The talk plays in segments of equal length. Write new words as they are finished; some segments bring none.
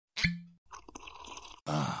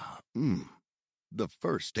The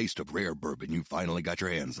first taste of rare bourbon you finally got your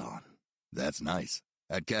hands on. That's nice.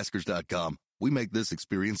 At Caskers.com, we make this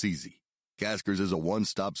experience easy. Caskers is a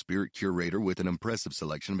one-stop spirit curator with an impressive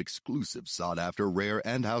selection of exclusive, sought-after, rare,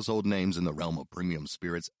 and household names in the realm of premium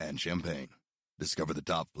spirits and champagne. Discover the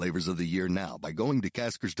top flavors of the year now by going to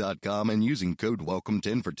Caskers.com and using code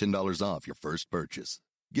WELCOME10 for $10 off your first purchase.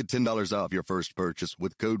 Get $10 off your first purchase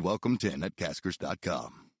with code WELCOME10 at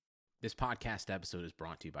Caskers.com. This podcast episode is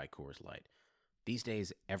brought to you by Coors Light. These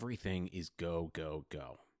days, everything is go, go,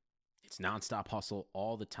 go. It's nonstop hustle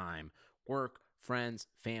all the time. Work, friends,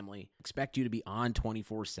 family, expect you to be on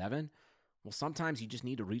 24/7? Well, sometimes you just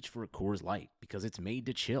need to reach for a Coors Light because it's made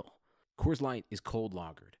to chill. Coors Light is cold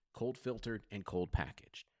lagered, cold filtered, and cold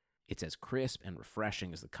packaged. It's as crisp and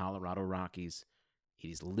refreshing as the Colorado Rockies. It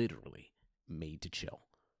is literally made to chill.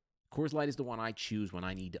 Coors Light is the one I choose when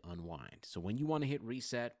I need to unwind. So when you want to hit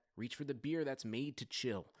reset, reach for the beer that's made to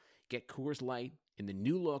chill. Get Coors Light in the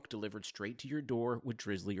new look delivered straight to your door with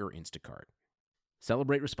Drizzly or Instacart.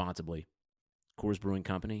 Celebrate responsibly. Coors Brewing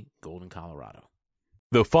Company, Golden, Colorado.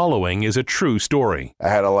 The following is a true story. I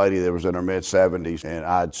had a lady that was in her mid-70s, and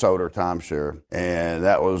I'd sold her timeshare, and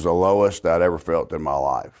that was the lowest I'd ever felt in my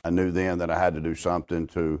life. I knew then that I had to do something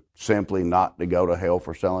to simply not to go to hell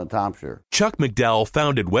for selling timeshare. Chuck McDowell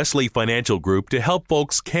founded Wesley Financial Group to help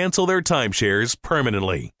folks cancel their timeshares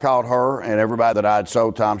permanently. Called her and everybody that I'd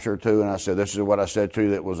sold timeshare to, and I said, this is what I said to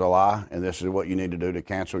you that was a lie, and this is what you need to do to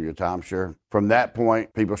cancel your timeshare. From that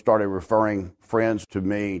point, people started referring friends to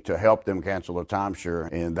me to help them cancel the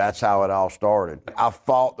timeshare, and that's how it all started. I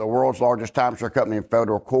fought the world's largest timeshare company in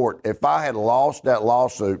federal court. If I had lost that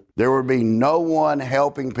lawsuit, there would be no one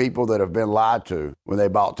helping people that have been lied to when they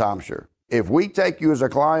bought timeshare. If we take you as a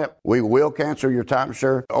client, we will cancel your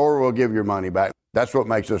timeshare or we'll give your money back. That's what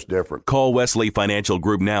makes us different. Call Wesley Financial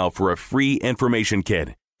Group now for a free information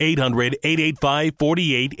kit.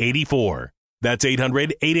 800-885-4884. That's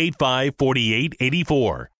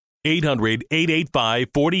 800-885-4884.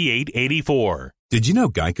 800-885-4884. Did you know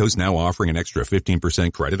Geico's now offering an extra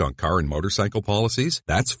 15% credit on car and motorcycle policies?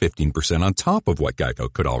 That's 15% on top of what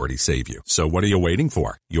Geico could already save you. So what are you waiting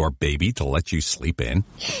for? Your baby to let you sleep in?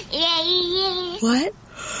 What?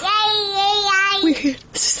 We could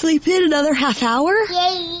sleep in another half hour?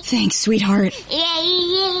 Thanks, sweetheart.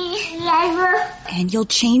 And you'll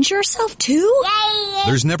change yourself too?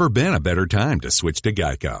 There's never been a better time to switch to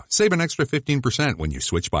Geico. Save an extra 15% when you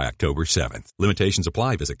switch by October 7th. Limitations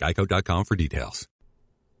apply. Visit geico.com for details.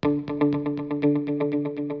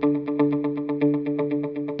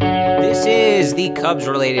 This is the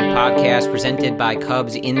Cubs-related podcast presented by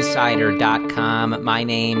CubsInsider.com. My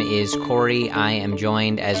name is Corey. I am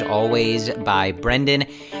joined, as always, by Brendan.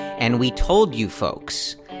 And we told you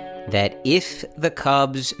folks that if the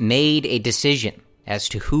Cubs made a decision as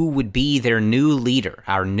to who would be their new leader,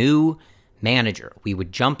 our new manager, we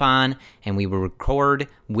would jump on and we would record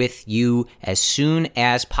with you as soon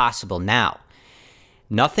as possible. Now,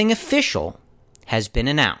 nothing official has been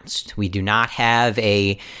announced. We do not have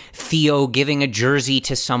a Theo giving a jersey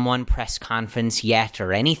to someone press conference yet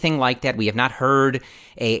or anything like that. We have not heard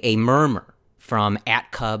a murmur from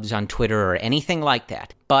 @Cubs on Twitter or anything like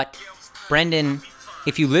that. But, Brendan,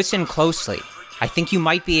 if you listen closely, I think you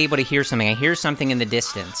might be able to hear something. I hear something in the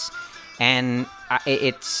distance, and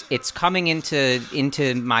it's coming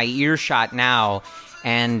into my earshot now.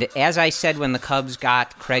 And as I said when the Cubs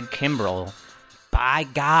got Craig Kimbrel, by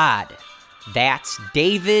God, that's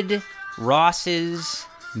David Ross's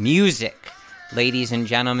music, ladies and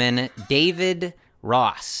gentlemen. David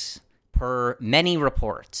Ross, per many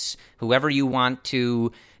reports, whoever you want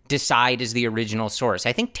to decide is the original source.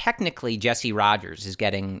 I think technically Jesse Rogers is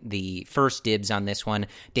getting the first dibs on this one.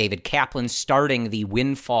 David Kaplan starting the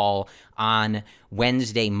windfall on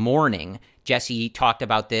Wednesday morning. Jesse talked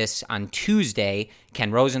about this on Tuesday.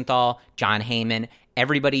 Ken Rosenthal, John Heyman,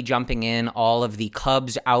 everybody jumping in, all of the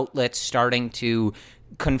Cubs outlets starting to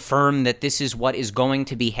confirm that this is what is going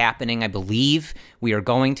to be happening. I believe we are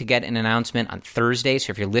going to get an announcement on Thursday,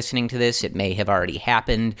 so if you're listening to this, it may have already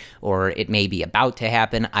happened, or it may be about to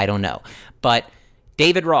happen. I don't know. But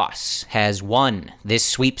David Ross has won this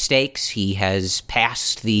sweepstakes. He has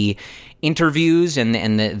passed the interviews and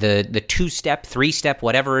the two-step, three-step,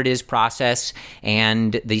 whatever it is, process,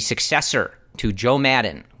 and the successor to Joe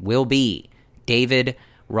Maddon will be David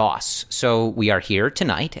Ross. So we are here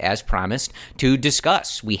tonight, as promised, to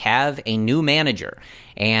discuss. We have a new manager,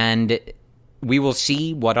 and we will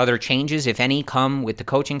see what other changes, if any, come with the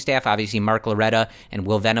coaching staff. Obviously, Mark Loretta and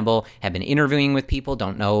Will Venable have been interviewing with people.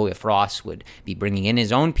 Don't know if Ross would be bringing in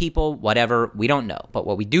his own people, whatever. We don't know. But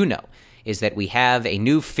what we do know is that we have a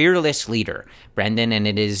new fearless leader, Brendan, and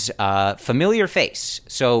it is a familiar face.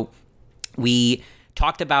 So we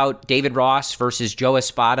talked about David Ross versus Joe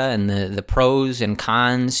Espada and the pros and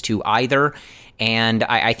cons to either. And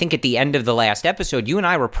I think at the end of the last episode, you and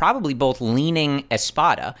I were probably both leaning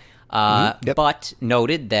Espada, but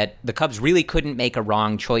noted that the Cubs really couldn't make a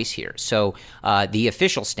wrong choice here. So the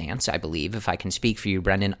official stance, I believe, if I can speak for you,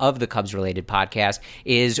 Brendan, of the Cubs-related podcast,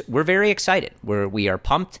 is we're very excited. We are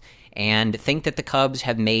pumped and think that the Cubs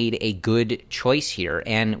have made a good choice here.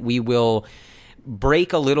 And we will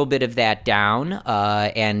break a little bit of that down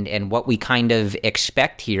and what we kind of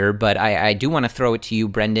expect here. But I do want to throw it to you,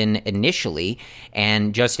 Brendan, initially,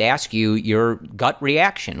 and just ask you your gut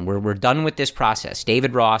reaction. We're done with this process.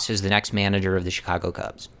 David Ross is the next manager of the Chicago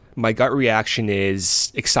Cubs. My gut reaction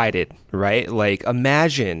is excited, right? Like,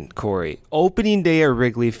 imagine, Corey, opening day at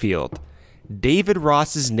Wrigley Field, David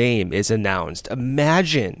Ross's name is announced.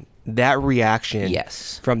 Imagine that reaction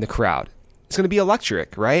from the crowd. It's going to be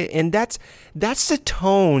electric, right? And that's the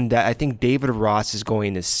tone that I think David Ross is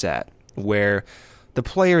going to set, where the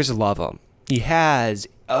players love him. He has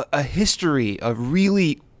a history of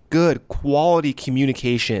really good quality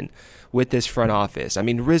communication with this front office. I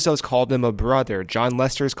mean, Rizzo's called him a brother. John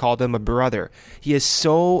Lester's called him a brother. He has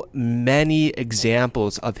so many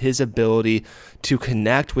examples of his ability to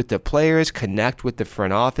connect with the players, connect with the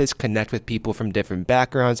front office, connect with people from different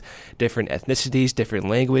backgrounds, different ethnicities, different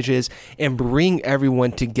languages, and bring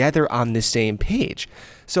everyone together on the same page.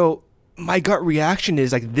 So my gut reaction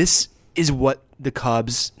is like, this is what the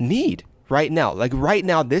Cubs need right now. Like right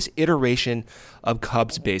now, this iteration of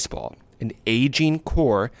Cubs baseball, an aging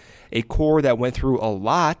core, a core that went through a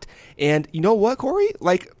lot. And you know what, Corey?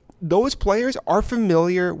 Like, those players are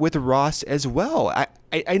familiar with Ross as well.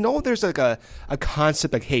 I know there's like a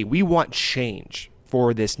concept like, hey, we want change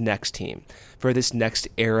for this next team, for this next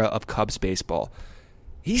era of Cubs baseball.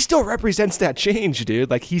 He still represents that change, dude.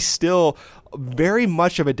 Like, he's still very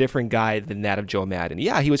much of a different guy than that of Joe Maddon.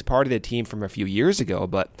 Yeah, he was part of the team from a few years ago,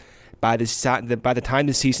 but by the time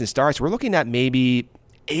the season starts, we're looking at maybe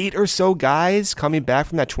 8 or so guys coming back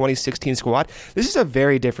from that 2016 squad. This is a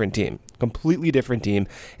very different team, completely different team.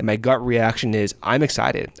 And my gut reaction is I'm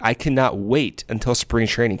excited. I cannot wait until spring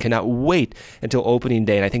training, cannot wait until opening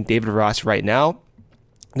day. And I think David Ross right now,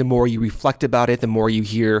 the more you reflect about it, the more you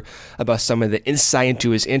hear about some of the insight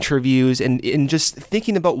into his interviews and just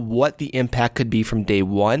thinking about what the impact could be from day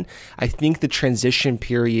one. I think the transition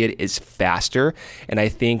period is faster. And I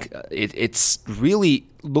think it's really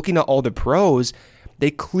looking at all the pros. They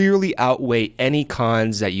clearly outweigh any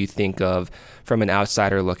cons that you think of from an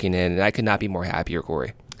outsider looking in, and I could not be more happier,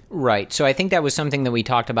 Corey. Right. So I think that was something that we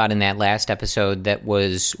talked about in that last episode that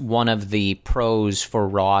was one of the pros for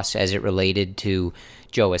Ross as it related to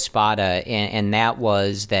Joe Espada, and that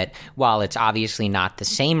was that while it's obviously not the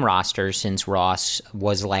same roster since Ross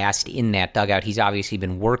was last in that dugout, he's obviously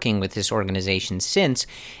been working with this organization since,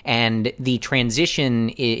 and the transition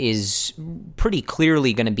is pretty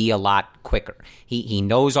clearly going to be a lot quicker. He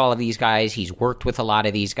knows all of these guys. He's worked with a lot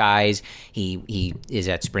of these guys. He is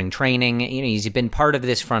at spring training. You know, he's been part of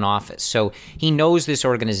this front office, so he knows this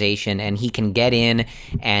organization, and he can get in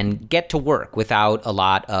and get to work without a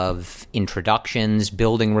lot of introductions,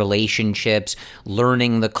 building relationships,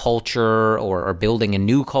 learning the culture, or building a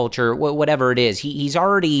new culture, whatever it is. He's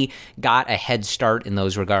already got a head start in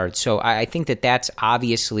those regards. So I think that that's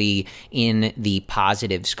obviously in the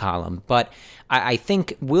positives column. But I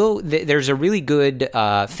think there's a really good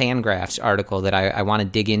Fangraphs article that I want to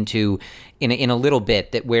dig into in a little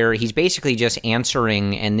bit, that where he's basically just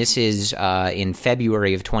answering, and this is in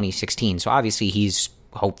February of 2016. So obviously he's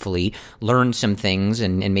hopefully learned some things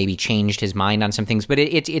and maybe changed his mind on some things. But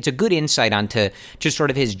it's a good insight onto just sort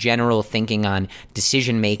of his general thinking on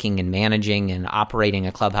decision-making and managing and operating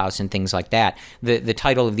a clubhouse and things like that. The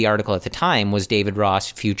title of the article at the time was David Ross,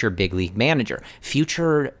 Future Big League Manager.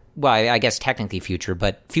 Well, I guess technically future,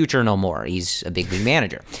 but future no more. He's a big league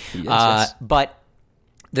manager. Yes. But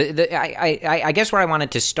I guess where I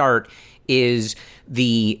wanted to start is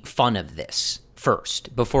the fun of this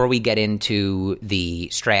first, before we get into the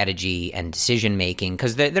strategy and decision making,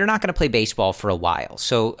 because they're not going to play baseball for a while.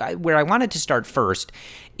 So where I wanted to start first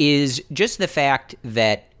is just the fact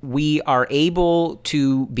that we are able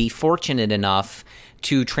to be fortunate enough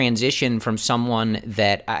to transition from someone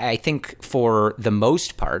that I think for the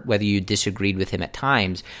most part, whether you disagreed with him at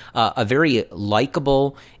times, a very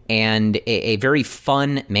likable and a very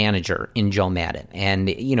fun manager in Joe Maddon. And,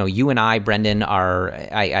 you know, you and I, Brendan,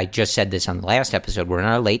 I just said this on the last episode, we're in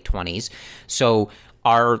our late 20s. So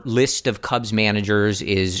our list of Cubs managers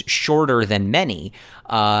is shorter than many,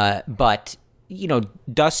 but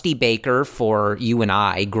Dusty Baker, for you and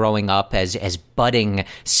I growing up as budding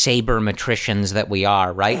sabermetricians that we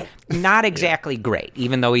are, right? Not exactly great,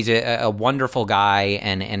 even though he's a wonderful guy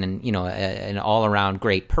and an all-around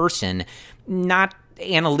great person, not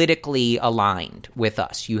analytically aligned with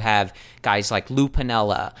us. You have guys like Lou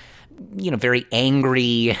Piniella, very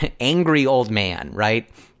angry old man, right?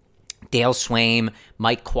 Dale Swaim,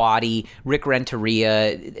 Mike Quade, Rick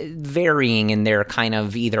Renteria, varying in their kind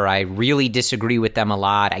of either I really disagree with them a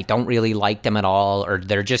lot, I don't really like them at all, or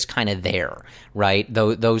they're just kind of there, right?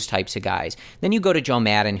 Those types of guys. Then you go to Joe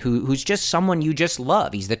Maddon, who's just someone you just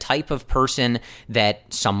love. He's the type of person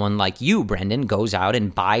that someone like you, Brendan, goes out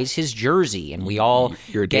and buys his jersey, and we all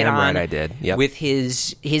You're get damn on right I did. Yep. with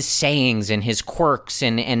his sayings and his quirks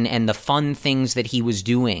and the fun things that he was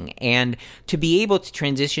doing. And to be able to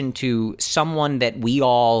transition to someone that we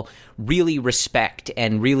all really respect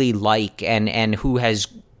and really like and who has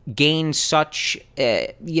gained such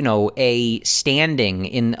a standing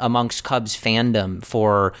in amongst Cubs fandom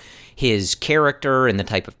for his character and the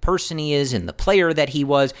type of person he is and the player that he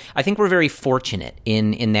was. I think we're very fortunate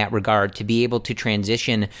in that regard to be able to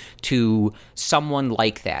transition to someone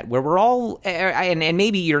like that, where we're all, and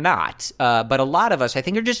maybe you're not, but a lot of us, I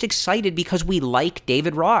think, are just excited because we like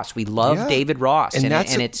David Ross. We love David Ross, and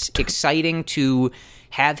it's exciting to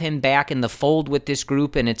have him back in the fold with this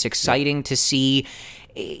group, and it's exciting to see,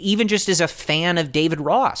 even just as a fan of David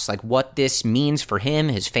Ross, like what this means for him,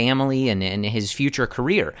 his family, and his future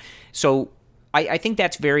career. So I think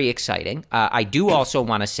that's very exciting. I do also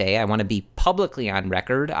want to say, I want to be publicly on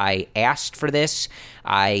record. I asked for this.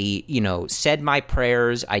 I, said my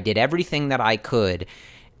prayers. I did everything that I could.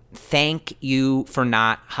 Thank you for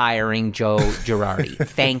not hiring Joe Girardi.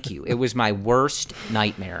 Thank you. It was my worst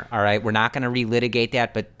nightmare. All right. We're not going to relitigate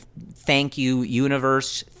that, but thank you,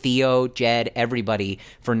 Universe, Theo, Jed, everybody,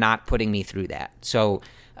 for not putting me through that. So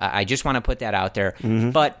I just want to put that out there. Mm-hmm.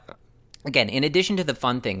 But again, in addition to the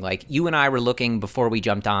fun thing, like you and I were looking before we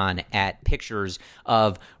jumped on at pictures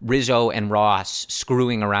of Rizzo and Ross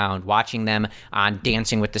screwing around, watching them on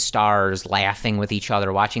Dancing with the Stars, laughing with each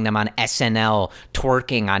other, watching them on SNL,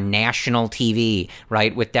 twerking on national TV,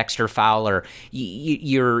 right, with Dexter Fowler.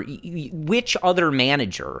 Which other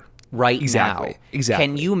manager now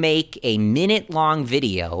can you make a minute-long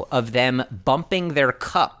video of them bumping their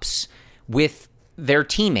cups with their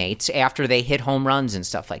teammates after they hit home runs and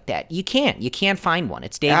stuff like that? You can't find one.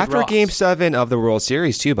 It's David after Ross. Game 7 of the World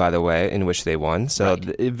Series too, by the way, in which they won. So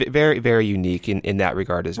very, very unique in that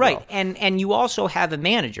regard as well. Right, and you also have a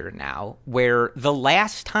manager now where the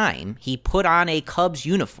last time he put on a Cubs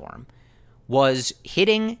uniform was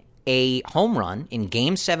hitting a home run in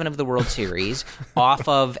Game 7 of the World Series off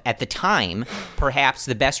of, at the time, perhaps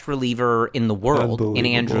the best reliever in the world in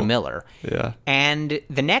Andrew Miller. Yeah. And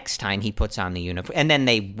the next time he puts on the uniform, and then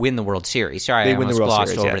they win the World Series. Sorry, I almost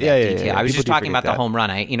glossed over that detail. Yeah. I was just talking about the home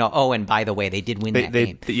run. And by the way, they did win that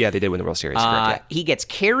game. Yeah, they did win the World Series. Correct, He gets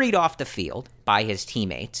carried off the field by his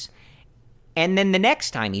teammates. And then the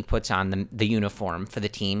next time he puts on the uniform for the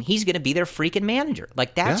team, he's going to be their freaking manager.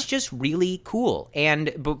 Like, that's just really cool.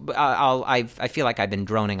 And I feel like I've been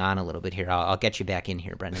droning on a little bit here. I'll get you back in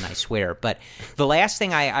here, Brendan, I swear. But the last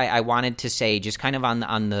thing I wanted to say, just kind of on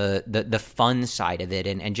the fun side of it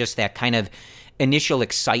and just that kind of initial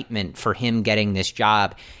excitement for him getting this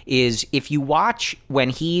job, is if you watch when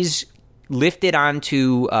he's lifted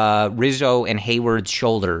onto Rizzo and Hayward's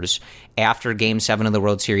shoulders after Game 7 of the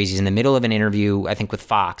World Series. He's in the middle of an interview, I think, with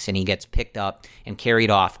Fox, and he gets picked up and carried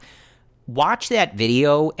off. Watch that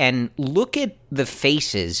video and look at the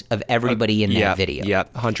faces of everybody in that video. Yeah,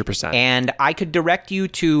 100%. And I could direct you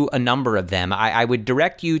to a number of them. I would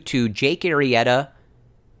direct you to Jake Arrieta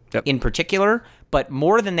in particular, but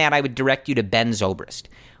more than that, I would direct you to Ben Zobrist.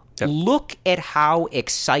 Look at how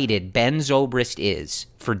excited Ben Zobrist is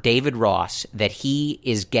for David Ross that he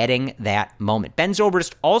is getting that moment. Ben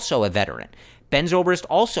Zobrist, also a veteran. Ben Zobrist,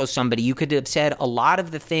 also somebody you could have said a lot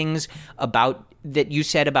of the things about that you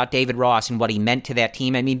said about David Ross and what he meant to that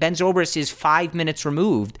team. I mean, Ben Zobrist is 5 minutes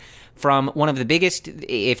removed from one of the biggest,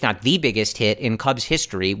 if not the biggest hit in Cubs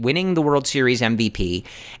history, winning the World Series MVP.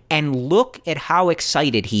 And look at how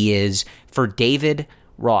excited he is for David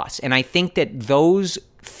Ross. And I think that those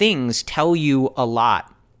things tell you a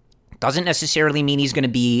lot. Doesn't necessarily mean he's going to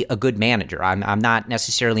be a good manager. I'm not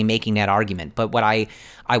necessarily making that argument. But what I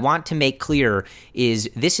want to make clear is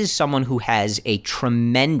this is someone who has a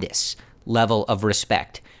tremendous level of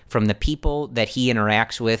respect from the people that he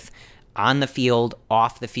interacts with on the field,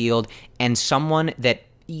 off the field, and someone that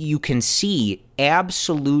you can see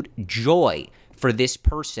absolute joy for this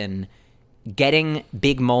person getting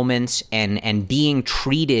big moments and being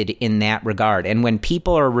treated in that regard. And when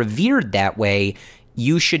people are revered that way,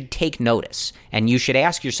 you should take notice and you should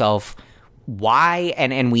ask yourself why,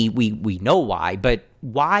 and we know why, but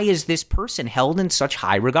why is this person held in such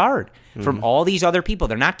high regard from all these other people?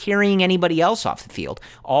 They're not carrying anybody else off the field.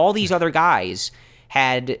 All these other guys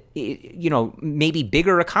had, maybe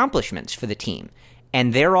bigger accomplishments for the team.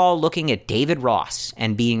 And they're all looking at David Ross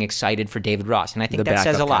and being excited for David Ross. And I think that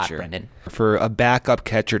says a lot, Brendan. For a backup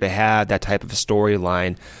catcher to have that type of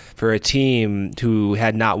storyline for a team who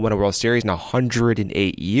had not won a World Series in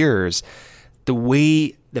 108 years,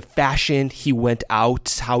 the fashion he went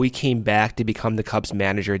out, how he came back to become the Cubs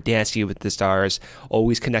manager, dancing with the stars,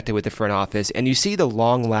 always connected with the front office. And you see the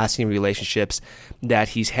long-lasting relationships that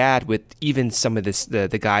he's had with even some of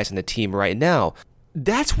the guys on the team right now.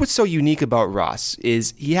 That's what's so unique about Ross,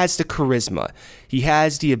 is he has the charisma. He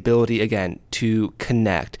has the ability, again, to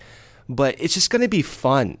connect. But it's just going to be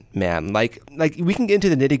fun, man. Like we can get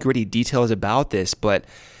into the nitty-gritty details about this, but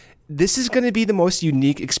this is going to be the most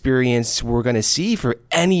unique experience we're going to see for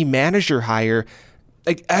any manager hire,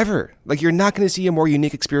 ever. You're not going to see a more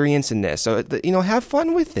unique experience in this. So, have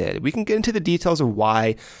fun with it. We can get into the details of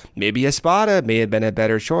why maybe Espada may have been a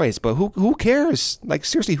better choice, but who cares?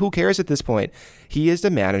 Seriously, who cares at this point? He is the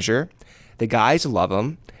manager. The guys love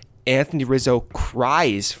him. Anthony Rizzo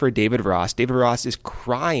cries for David Ross. David Ross is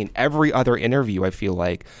crying every other interview, I feel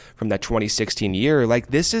like, from that 2016 year.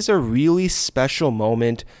 This is a really special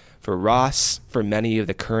moment for Ross, for many of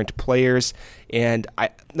the current players, and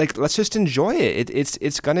let's just enjoy it.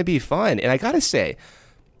 It's gonna be fun. And I gotta say,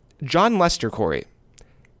 Jon Lester, Corey,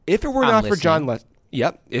 if it were not for Jon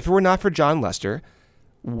Lester,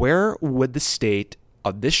 where would the state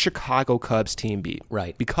of this Chicago Cubs team be?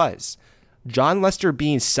 Right. Because Jon Lester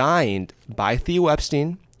being signed by Theo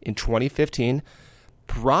Epstein in 2015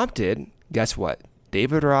 prompted, guess what?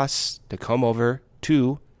 David Ross to come over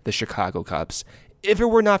to the Chicago Cubs. If it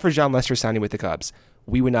were not for Jon Lester signing with the Cubs,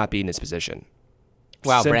 we would not be in this position.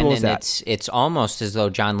 Wow, Brendan, it's almost as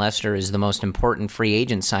though Jon Lester is the most important free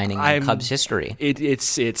agent signing in Cubs history.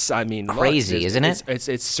 It's crazy, isn't it? It's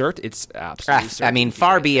absolutely certain. I mean,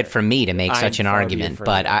 far be it from me to make such an argument,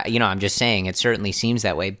 but I'm just saying it certainly seems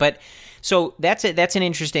that way. But so that's an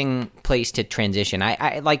interesting place to transition.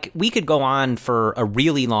 We could go on for a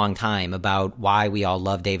really long time about why we all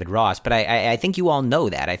love David Ross, but I think you all know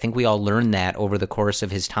that. I think we all learned that over the course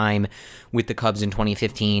of his time with the Cubs in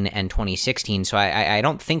 2015 and 2016. So I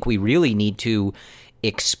don't think we really need to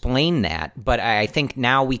explain that, but I think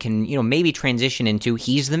now we can, maybe transition into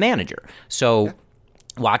he's the manager. So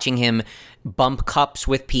watching him bump cups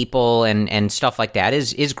with people and stuff like that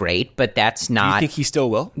is great, but that's not... Do you think he still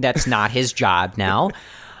will? That's not his job now.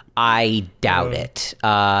 I doubt it.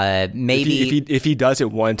 Maybe... If he does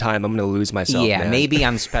it one time, I'm going to lose myself, man. Maybe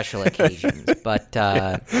on special occasions, but...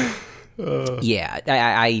 I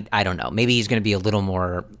don't know. Maybe he's going to be a little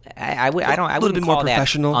more... I wouldn't call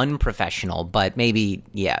that unprofessional, but maybe.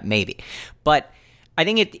 But I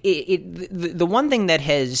think the one thing that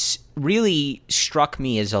has really struck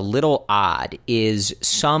me as a little odd is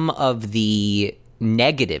some of the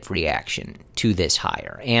negative reaction to this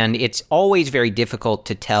hire. And it's always very difficult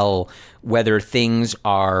to tell whether things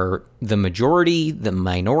are the majority, the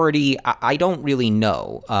minority. I don't really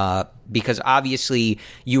know because obviously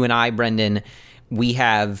you and I, Brendan, we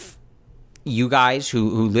have you guys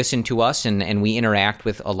who listen to us and we interact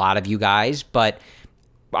with a lot of you guys, but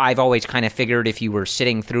I've always kind of figured if you were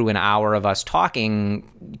sitting through an hour of us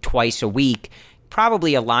talking twice a week,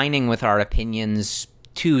 probably aligning with our opinions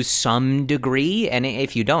to some degree. And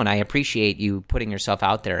if you don't, I appreciate you putting yourself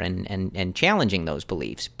out there and challenging those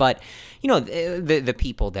beliefs. But, the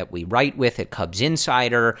people that we write with at Cubs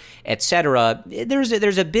Insider, etc., there's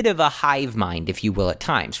a bit of a hive mind, if you will, at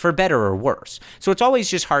times, for better or worse. So it's always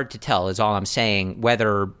just hard to tell, is all I'm saying,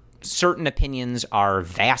 whether certain opinions are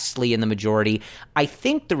vastly in the majority. I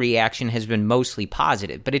think the reaction has been mostly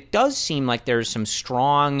positive, but it does seem like there's some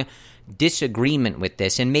strong disagreement with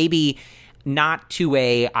this, and maybe not to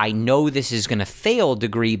a I know this is going to fail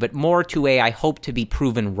degree, but more to a I hope to be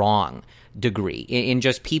proven wrong degree, in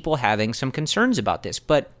just people having some concerns about this.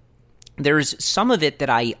 But there's some of it that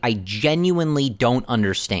I genuinely don't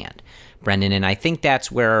understand, Brendan, and I think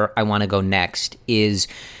that's where I want to go next, is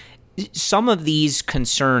some of these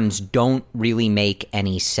concerns don't really make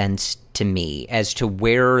any sense to me as to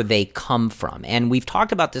where they come from. And we've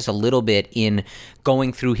talked about this a little bit in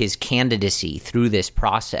going through his candidacy through this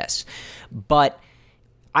process. But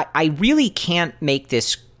I really can't make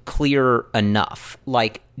this clear enough.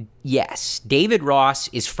 Like, yes, David Ross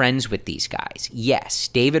is friends with these guys. Yes,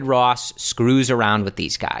 David Ross screws around with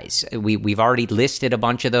these guys. We've already listed a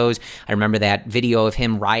bunch of those. I remember that video of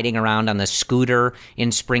him riding around on the scooter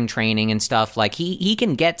in spring training and stuff. Like, he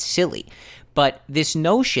can get silly. But this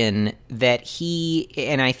notion that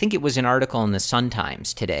and I think it was an article in the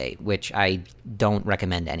Sun-Times today, which I don't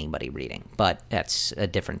recommend anybody reading, but that's a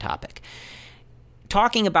different topic,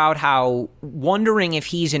 talking about how wondering if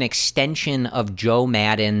he's an extension of Joe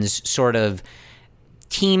Maddon's sort of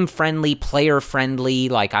team-friendly, player-friendly,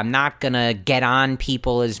 like, I'm not going to get on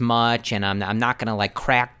people as much, and I'm not going to, like,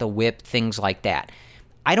 crack the whip, things like that.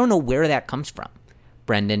 I don't know where that comes from,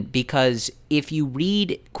 Brendan, because if you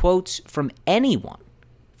read quotes from anyone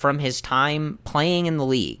from his time playing in the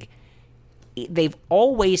league, they've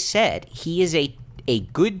always said he is a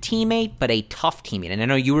good teammate, but a tough teammate. And I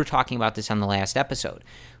know you were talking about this on the last episode.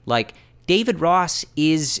 Like, David Ross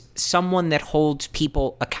is someone that holds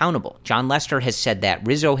people accountable. John Lester has said that.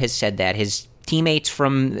 Rizzo has said that. His teammates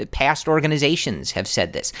from past organizations have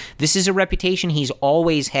said this. This is a reputation he's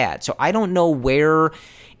always had. So I don't know where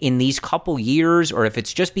in these couple years, or if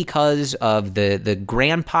it's just because of the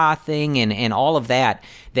grandpa thing and all of that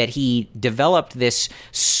he developed this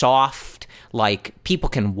soft, like, people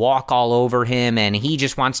can walk all over him and he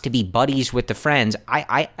just wants to be buddies with the friends,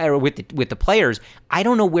 or with the players. I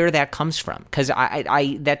don't know where that comes from, because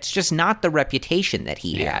I that's just not the reputation that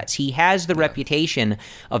he has. He has the reputation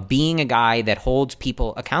of being a guy that holds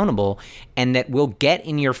people accountable and that will get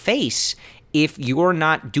in your face if you're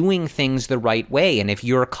not doing things the right way, and if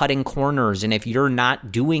you're cutting corners, and if you're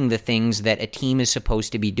not doing the things that a team is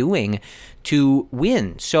supposed to be doing to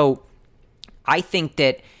win. So I think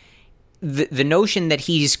that the notion that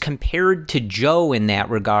he's compared to Joe in that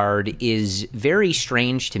regard is very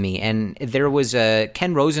strange to me. And there was a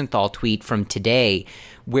Ken Rosenthal tweet from today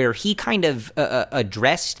where he kind of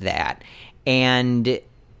addressed that. And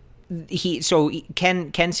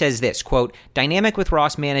Ken says this, quote, "Dynamic with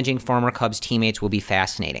Ross managing former Cubs teammates will be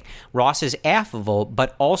fascinating. Ross is affable,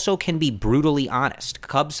 but also can be brutally honest.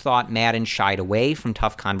 Cubs thought Maddon shied away from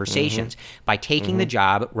tough conversations. By taking the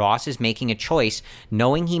job, Ross is making a choice,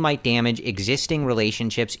 knowing he might damage existing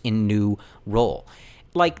relationships in new role."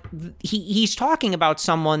 Like, he's talking about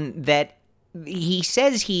someone that he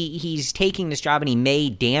says he's taking this job and he may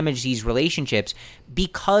damage these relationships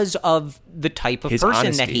because of the type of person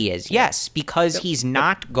honesty. That he is. Yes, because he's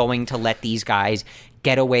not going to let these guys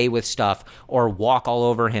get away with stuff or walk all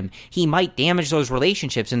over him. He might damage those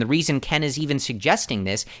relationships, and the reason Ken is even suggesting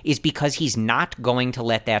this is because he's not going to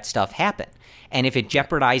let that stuff happen. And if it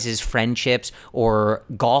jeopardizes friendships or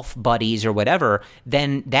golf buddies or whatever,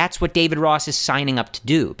 then that's what David Ross is signing up to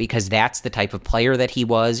do, because that's the type of player that he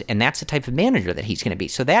was, and that's the type of manager that he's going to be.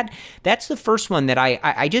 So that's the first one that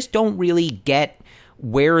I just don't really get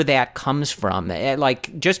where that comes from.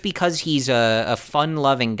 Like, just because he's a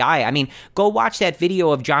fun-loving guy. I mean, go watch that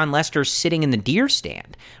video of John Lester sitting in the deer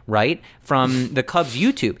stand, right, from the Cubs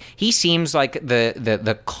YouTube. He seems like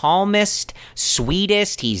the calmest,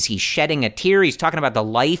 sweetest. He's shedding a tear. He's talking about the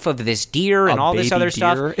life of this deer and all this other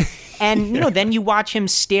stuff. And, then you watch him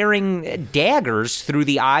staring daggers through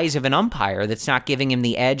the eyes of an umpire that's not giving him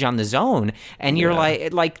the edge on the zone. And you're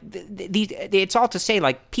it's all to say,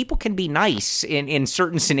 like, people can be nice in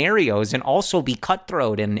certain scenarios and also be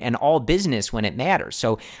cutthroat and all business when it matters.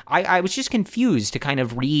 So I was just confused to kind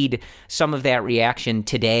of read some of that reaction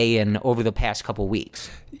today and over the past couple weeks.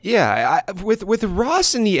 Yeah, with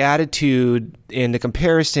Ross and the attitude and the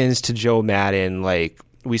comparisons to Joe Maddon, like,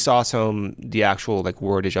 we saw the actual, like,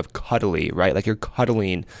 wordage of cuddly, right? Like, you're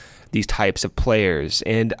cuddling these types of players.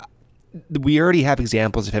 And we already have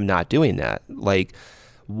examples of him not doing that. Like,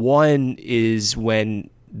 one is when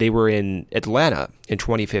they were in Atlanta in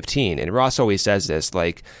 2015. And Ross always says this,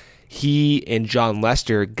 like, he and John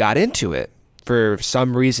Lester got into it for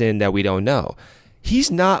some reason that we don't know.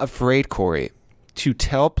 He's not afraid, Corey, to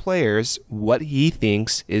tell players what he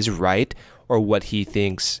thinks is right or what he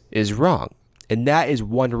thinks is wrong. And that is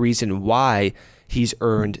one reason why he's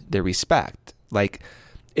earned the respect. Like,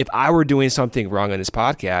 if I were doing something wrong on this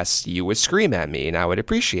podcast, you would scream at me, and I would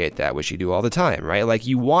appreciate that, which you do all the time, right? Like,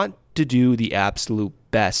 you want to do the absolute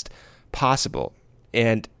best possible.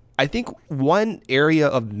 And I think one area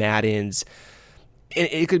of Maddon's, and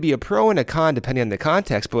it could be a pro and a con depending on the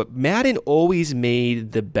context, but Maddon always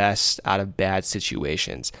made the best out of bad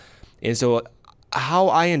situations. And so how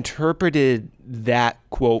I interpreted that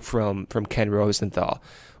quote from Ken Rosenthal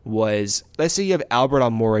was, let's say you have Albert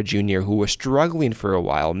Almora Jr., who was struggling for a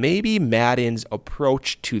while. Maybe Maddon's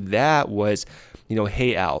approach to that was,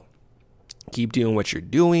 hey, Al, keep doing what you're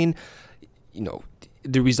doing.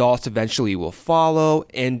 the results eventually will follow,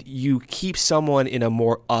 and you keep someone in a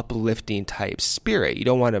more uplifting type spirit. You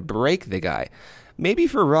don't want to break the guy. Maybe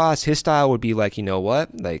for Ross, his style would be like, you know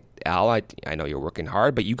what, like, Al, I know you're working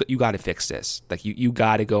hard, but you got to fix this. Like, you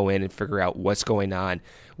got to go in and figure out what's going on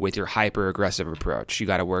with your hyper aggressive approach. You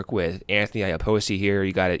got to work with Anthony Iapoce here.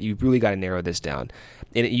 You really got to narrow this down,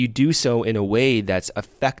 and you do so in a way that's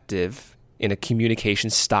effective in a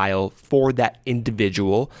communication style for that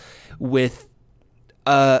individual, with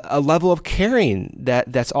a level of caring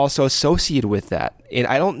that's also associated with that. And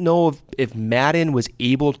I don't know if Maddon was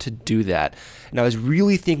able to do that. And I was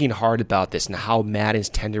really thinking hard about this and how Maddon's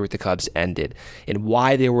tenure with the Cubs ended and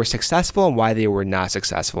why they were successful and why they were not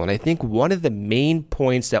successful. And I think one of the main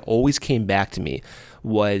points that always came back to me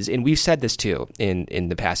was, and we've said this too in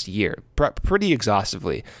the past year pretty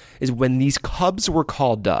exhaustively, is when these Cubs were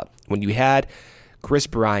called up, when you had Chris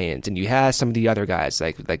Bryant and you had some of the other guys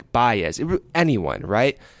like Baez, anyone,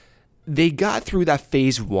 right? They got through that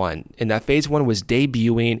phase one, and that phase one was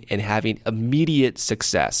debuting and having immediate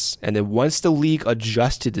success. And then once the league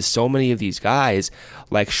adjusted to so many of these guys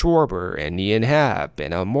like Schwarber and Ian Happ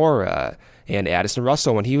and Almora and Addison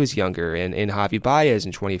Russell when he was younger, and Javi Baez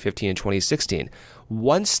in 2015 and 2016,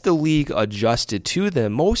 once the league adjusted to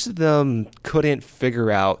them, most of them couldn't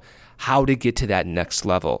figure out how to get to that next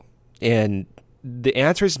level. And the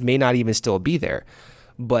answers may not even still be there,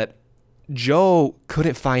 but Joe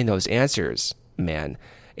couldn't find those answers, man.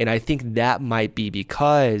 And I think that might be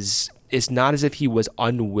because it's not as if he was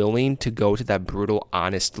unwilling to go to that brutal,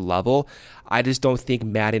 honest level. I just don't think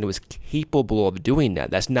Maddon was capable of doing that.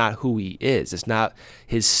 That's not who he is. It's not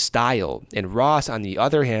his style. And Ross, on the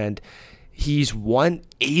other hand, he's one,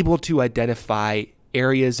 able to identify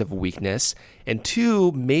areas of weakness, and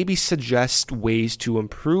two, maybe suggest ways to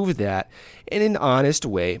improve that in an honest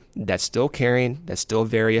way that's still caring, that's still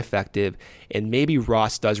very effective. And maybe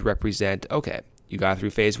Ross does represent, okay, you got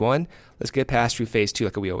through phase one, let's get past through phase two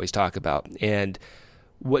like we always talk about. And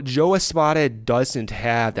what Joe Espada doesn't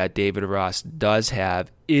have that David Ross does have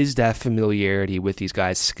is that familiarity with these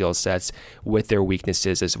guys' skill sets, with their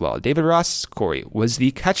weaknesses as well. David Ross, Corey, was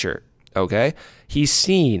the catcher. Okay, he's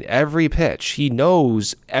seen every pitch. He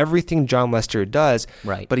knows everything John Lester does,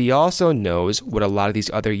 right? But he also knows what a lot of these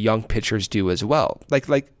other young pitchers do as well. Like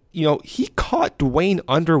he caught Dwayne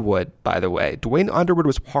Underwood, by the way. Dwayne Underwood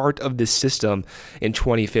was part of this system in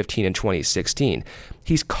 2015 and 2016.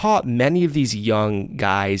 He's caught many of these young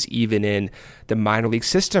guys even in the minor league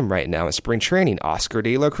system right now in spring training. Oscar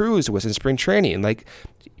De La Cruz was in spring training. Like,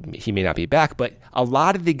 he may not be back, but a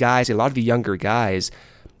lot of the younger guys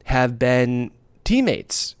have been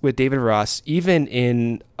teammates with David Ross even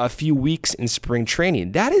in a few weeks in spring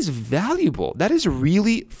training. That is valuable. That is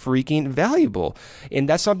really freaking valuable. And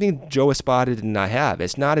that's something Joe Espada did not have.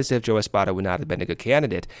 It's not as if Joe Espada would not have been a good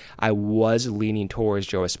candidate. I was leaning towards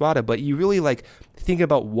Joe Espada, but you really think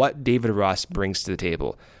about what David Ross brings to the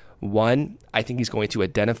table. One, I think he's going to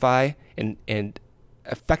identify and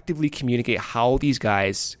effectively communicate how these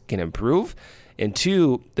guys can improve. And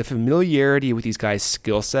two, the familiarity with these guys'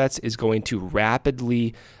 skill sets is going to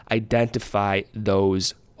rapidly identify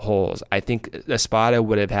those holes. I think Espada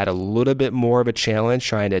would have had a little bit more of a challenge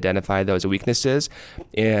trying to identify those weaknesses.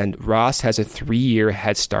 And Ross has a 3-year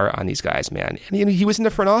head start on these guys, man. And he was in the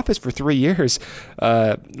front office for 3 years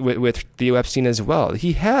with Theo Epstein as well.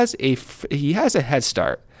 He has a head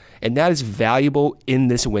start, and that is valuable in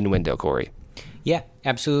this win window, Corey. Yeah,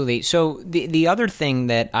 absolutely. So the other thing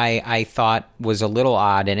that I thought was a little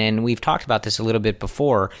odd, and we've talked about this a little bit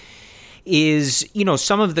before, is,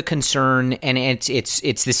 some of the concern, and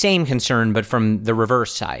it's the same concern, but from the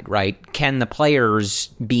reverse side, right? Can the players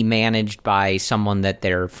be managed by someone that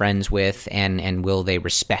they're friends with, and will they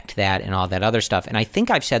respect that and all that other stuff? And I think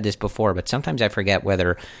I've said this before, but sometimes I forget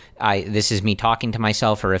whether this is me talking to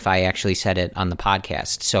myself or if I actually said it on the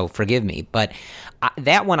podcast. So forgive me, but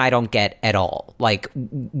that one I don't get at all. Like,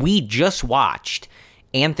 we just watched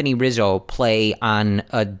Anthony Rizzo play on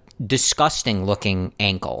a disgusting looking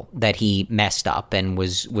ankle that he messed up and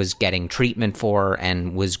was getting treatment for,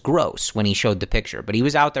 and was gross when he showed the picture, but he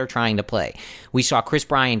was out there trying to play. We saw Chris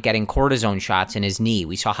Bryant getting cortisone shots in his knee.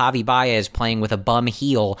 We saw Javi Baez playing with a bum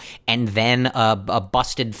heel and then a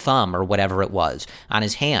busted thumb or whatever it was on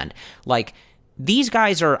his hand. Like, these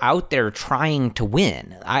guys are out there trying to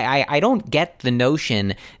win. I don't get the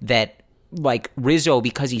notion that like Rizzo,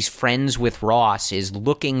 because he's friends with Ross, is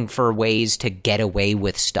looking for ways to get away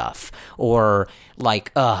with stuff, or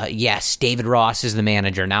like, yes, David Ross is the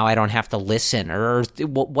manager, now I don't have to listen, or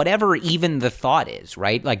whatever even the thought is,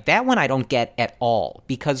 right? Like that one I don't get at all,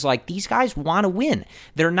 because like these guys want to win.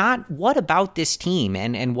 They're not, what about this team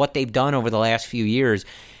and what they've done over the last few years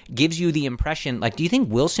gives you the impression, like, do you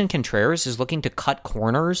think Wilson Contreras is looking to cut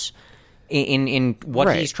corners in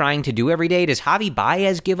what he's trying to do every day? Does Javi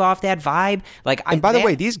Baez give off that vibe? Like, and by the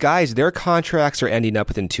way, these guys, their contracts are ending up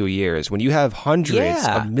within 2 years. When you have hundreds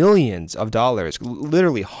of millions of dollars,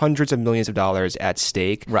 literally hundreds of millions of dollars at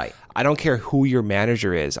stake, right? I don't care who your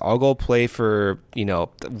manager is. I'll go play for,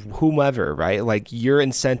 whomever, right? Like, your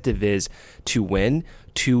incentive is to win,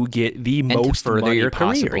 to get the most to further money your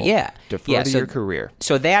possible, career, to further your career.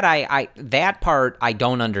 So that that part I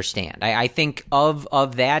don't understand. I think of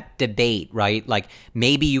that debate, right? Like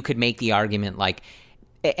maybe you could make the argument, like,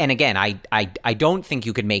 and again, I don't think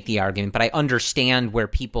you could make the argument, but I understand where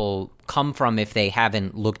people come from if they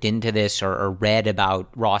haven't looked into this or read about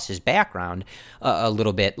Ross's background a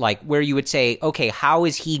little bit, like where you would say, okay, how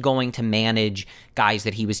is he going to manage guys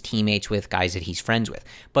that he was teammates with, guys that he's friends with?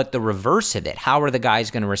 But the reverse of it, how are the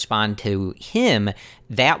guys going to respond to him?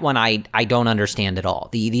 That one I don't understand at all.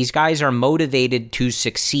 These guys are motivated to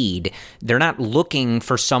succeed. They're not looking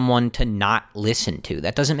for someone to not listen to.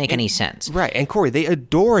 That doesn't make any sense. Right. And Corey, they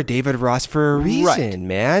adore David Ross for a reason,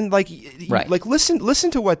 man. Like,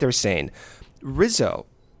 listen to what they're saying. Rizzo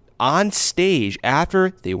on stage after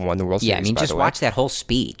they won the World Series. Yeah, I mean, just watch that whole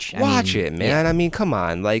speech. Watch it, man. I mean, come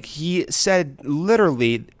on. Like, he said,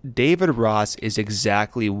 literally, David Ross is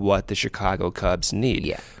exactly what the Chicago Cubs need.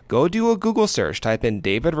 Yeah. Go do a Google search. Type in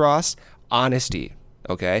David Ross, honesty,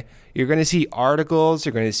 okay? You're going to see articles,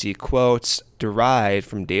 you're going to see quotes derived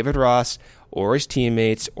from David Ross or his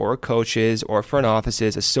teammates or coaches or front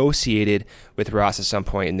offices associated with Ross at some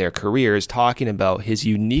point in their careers, talking about his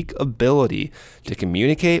unique ability to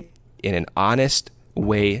communicate in an honest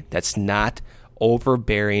way that's not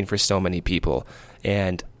overbearing for so many people.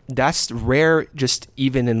 And that's rare just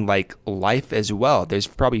even in like life as well. There's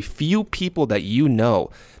probably few people that you know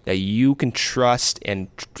that you can trust and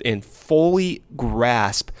fully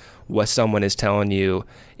grasp what someone is telling you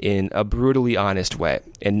in a brutally honest way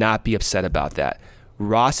and not be upset about that.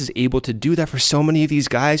 Ross is able to do that for so many of these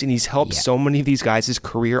guys, and he's helped so many of these guys'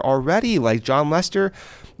 career already. Like John Lester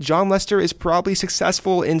is probably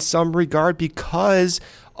successful in some regard because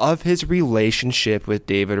of his relationship with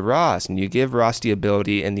David Ross. And you give Ross the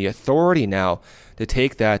ability and the authority now to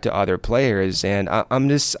take that to other players. And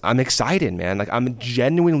I'm excited, man. Like, I'm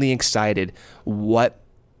genuinely excited what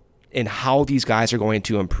and how these guys are going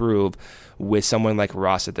to improve with someone like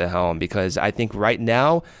Ross at the helm, because I think right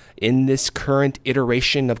now in this current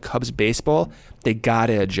iteration of Cubs baseball, they got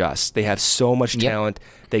to adjust. They have so much talent.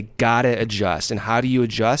 They got to adjust. And how do you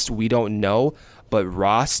adjust? We don't know, but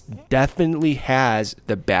Ross definitely has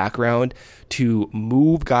the background to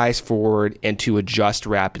move guys forward and to adjust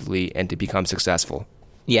rapidly and to become successful.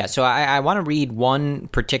 Yeah, so I want to read one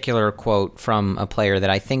particular quote from a player that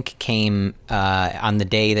I think came on the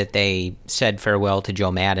day that they said farewell to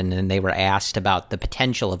Joe Maddon, and they were asked about the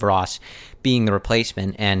potential of Ross being the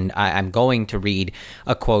replacement. And I'm going to read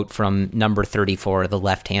a quote from number 34, the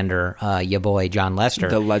left-hander, your boy John Lester.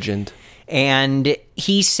 The legend. And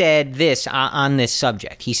he said this on this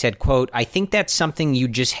subject. He said, quote, "I think that's something you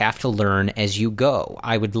just have to learn as you go.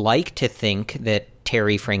 I would like to think that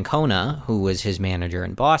Terry Francona, who was his manager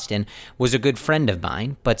in Boston, was a good friend of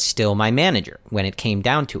mine, but still my manager when it came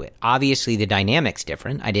down to it. Obviously, the dynamic's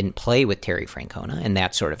different. I didn't play with Terry Francona and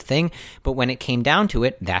that sort of thing, but when it came down to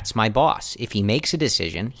it, that's my boss. If he makes a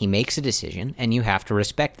decision, he makes a decision, and you have to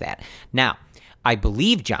respect that. Now, I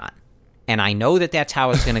believe John, and I know that that's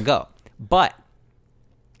how it's going to go, but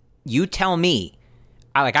you tell me,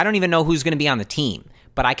 I don't even know who's going to be on the team,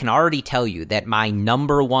 but I can already tell you that my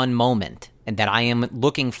number one moment and that I am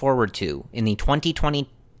looking forward to in the 2020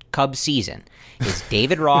 Cubs season is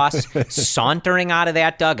David Ross sauntering out of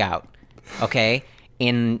that dugout, okay,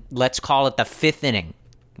 in, let's call it the 5th inning,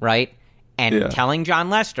 right? And telling John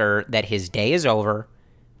Lester that his day is over,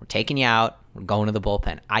 we're taking you out, we're going to the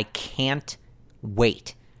bullpen. I can't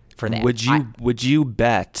wait for that. Would you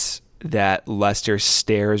bet that Lester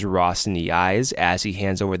stares Ross in the eyes as he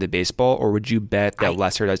hands over the baseball, or would you bet that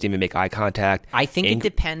Lester doesn't even make eye contact? I think it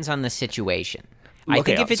depends on the situation. I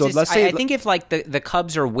think if like the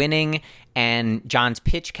Cubs are winning and John's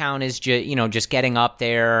pitch count is just getting up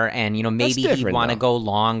there, and maybe he'd want to go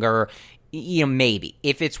longer. Maybe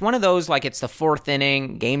if it's one of those, like it's the 4th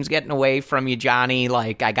inning, game's getting away from you, Johnny.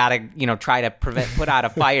 Like I gotta try to put out a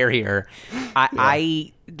fire here.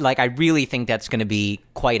 like, I really think that's going to be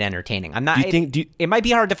quite entertaining. I'm not. It might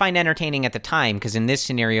be hard to find entertaining at the time because in this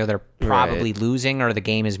scenario they're probably losing, or the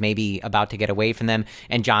game is maybe about to get away from them,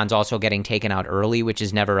 and John's also getting taken out early, which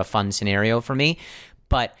is never a fun scenario for me.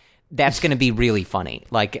 But that's going to be really funny.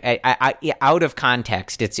 Like, I out of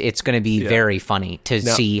context, it's going to be very funny to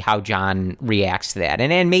see how John reacts to that,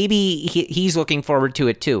 and maybe he's looking forward to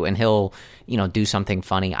it too, and he'll do something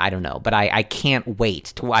funny. I don't know, but I can't wait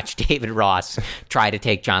to watch David Ross try to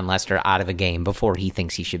take John Lester out of a game before he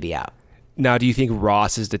thinks he should be out. Now, do you think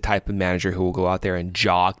Ross is the type of manager who will go out there and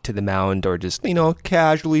jog to the mound, or just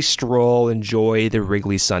casually stroll, enjoy the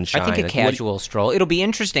Wrigley sunshine? I think a casual stroll. It'll be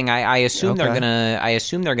interesting. I assume they're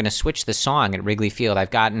gonna switch the song at Wrigley Field. I've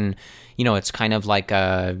gotten, it's kind of like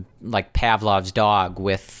Pavlov's dog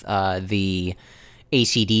with the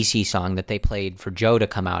AC/DC song that they played for Joe to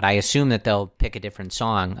come out. I assume that they'll pick a different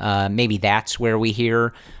song. Maybe that's where we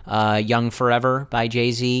hear Young Forever by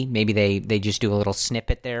Jay-Z. Maybe they just do a little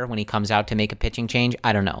snippet there when he comes out to make a pitching change.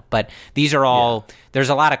 I don't know. But these are all, there's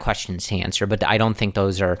a lot of questions to answer, but I don't think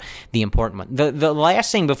those are the important ones. The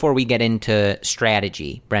last thing before we get into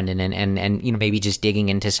strategy, Brendan, and maybe just digging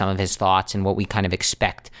into some of his thoughts and what we kind of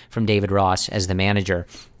expect from David Ross as the manager,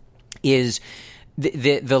 is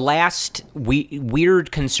the last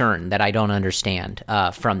weird concern that I don't understand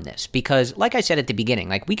from this, because like I said at the beginning,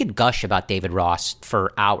 like, we could gush about David Ross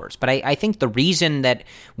for hours, but I think the reason that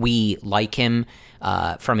we like him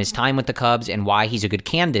from his time with the Cubs and why he's a good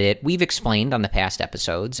candidate, we've explained on the past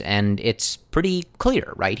episodes, and it's pretty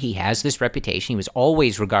clear, right? He has this reputation. He was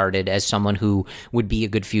always regarded as someone who would be a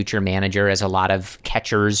good future manager, as a lot of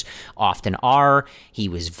catchers often are. He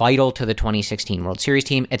was vital to the 2016 World Series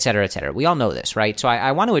team, et cetera, et cetera. We all know this, right? So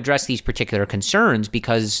I want to address these particular concerns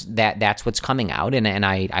because that's what's coming out, and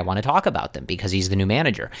I want to talk about them because he's the new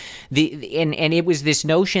manager. And it was this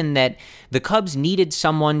notion that the Cubs needed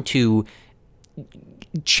someone to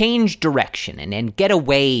change direction and get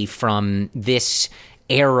away from this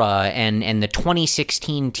era and the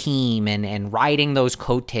 2016 team and riding those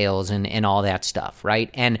coattails and all that stuff, right?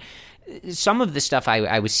 And some of the stuff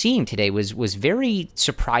I was seeing today was very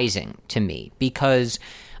surprising to me because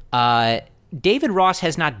David Ross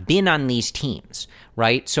has not been on these teams,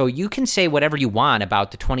 right? So you can say whatever you want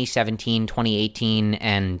about the 2017, 2018,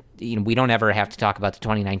 and we don't ever have to talk about the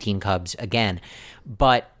 2019 Cubs again.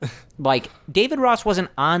 But, like, David Ross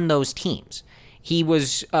wasn't on those teams. He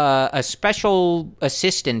was a special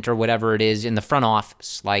assistant or whatever it is in the front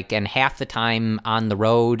office, like, and half the time on the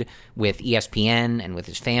road with ESPN and with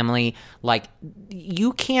his family. Like,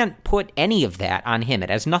 you can't put any of that on him. It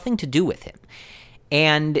has nothing to do with him.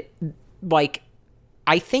 And, like,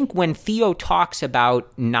 I think when Theo talks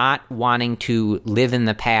about not wanting to live in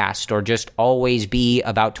the past or just always be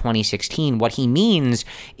about 2016, what he means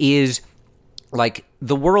is, like,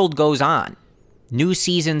 the world goes on. New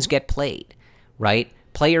seasons get played, right?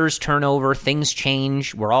 Players turn over, things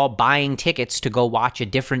change. We're all buying tickets to go watch a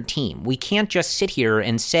different team. We can't just sit here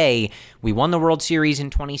and say, we won the World Series in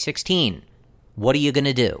 2016. What are you going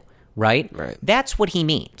to do, right? That's what he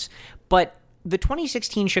means. But the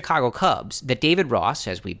 2016 Chicago Cubs that David Ross,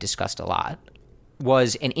 as we've discussed a lot,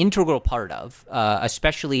 was an integral part of,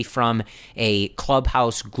 especially from a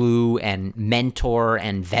clubhouse glue and mentor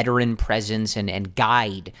and veteran presence and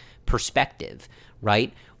guide perspective,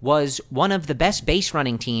 right, was one of the best base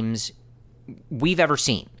running teams we've ever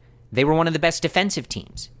seen. They were one of the best defensive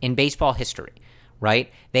teams in baseball history,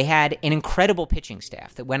 right? They had an incredible pitching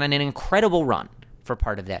staff that went on an incredible run for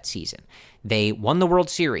part of that season. They won the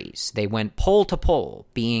World Series. They went pole to pole,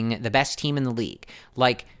 being the best team in the league.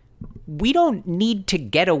 Like, we don't need to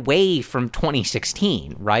get away from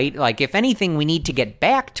 2016, right? Like, if anything, we need to get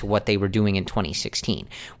back to what they were doing in 2016.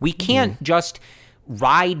 We can't just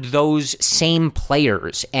ride those same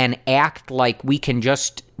players and act like we can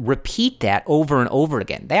just repeat that over and over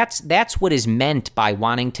again. That's what is meant by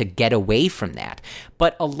wanting to get away from that.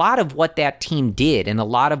 But a lot of what that team did and a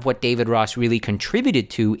lot of what David Ross really contributed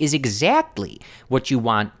to is exactly what you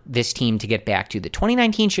want this team to get back to. The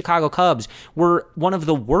 2019 Chicago Cubs were one of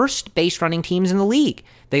the worst base running teams in the league.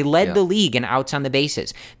 They led the league in outs on the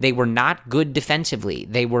bases. They were not good defensively.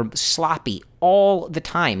 They were sloppy all the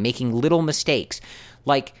time, making little mistakes.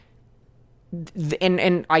 Like,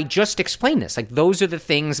 and I just explained this. Like, those are the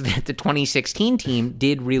things that the 2016 team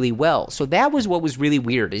did really well. So that was what was really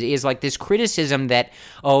weird, is like this criticism that,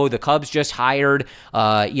 oh, the Cubs just hired,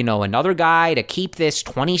 another guy to keep this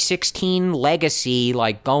 2016 legacy,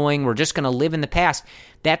 like, going. We're just going to live in the past.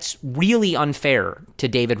 That's really unfair to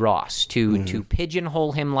David Ross to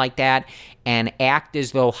pigeonhole him like that and act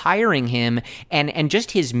as though hiring him and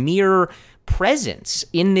just his mere presence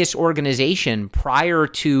in this organization prior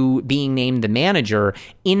to being named the manager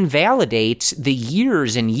invalidates the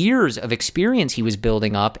years and years of experience he was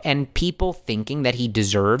building up and people thinking that he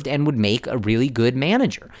deserved and would make a really good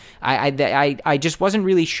manager. I just wasn't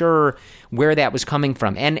really sure where that was coming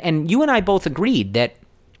from. And you and I both agreed that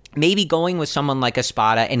maybe going with someone like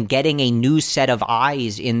Espada and getting a new set of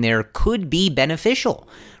eyes in there could be beneficial,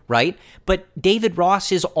 right? But David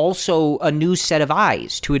Ross is also a new set of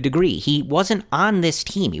eyes to a degree. He wasn't on this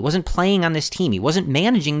team. He wasn't playing on this team. He wasn't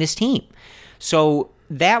managing this team. So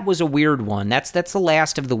that was a weird one. That's the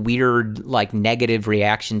last of the weird, like, negative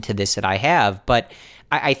reaction to this that I have. But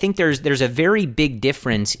I think there's a very big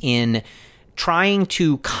difference in trying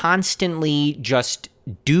to constantly just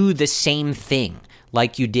do the same thing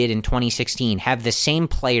like you did in 2016, have the same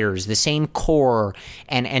players, the same core,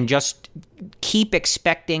 and just keep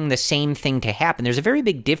expecting the same thing to happen. There's a very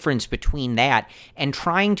big difference between that and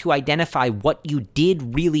trying to identify what you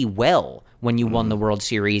did really well when you won the World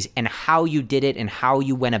Series and how you did it and how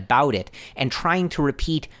you went about it, and trying to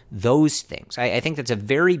repeat those things. I think that's a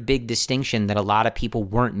very big distinction that a lot of people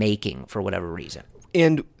weren't making for whatever reason.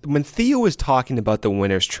 And when Theo was talking about the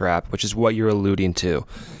winner's trap, which is what you're alluding to,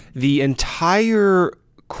 the entire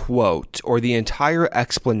quote or the entire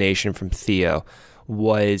explanation from Theo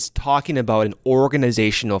was talking about an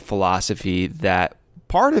organizational philosophy that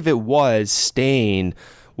part of it was staying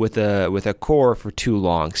with a core for too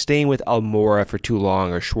long, staying with Almora for too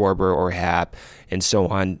long, or Schwarber or Happ and so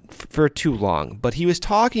on for too long. But he was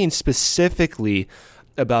talking specifically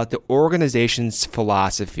about the organization's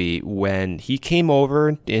philosophy when he came over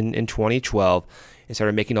in 2012 and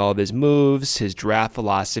started making all of his moves. His draft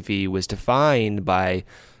philosophy was defined by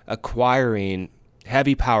acquiring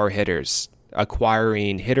heavy power hitters,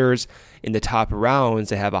 acquiring hitters in the top rounds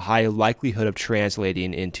that have a high likelihood of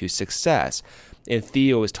translating into success. And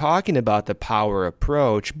Theo was talking about the power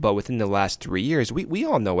approach, but within the last 3 years, we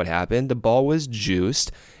all know what happened. The ball was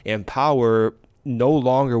juiced, and power no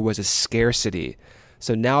longer was a scarcity.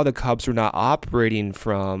 So now the Cubs were not operating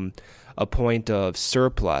from a point of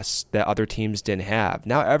surplus that other teams didn't have.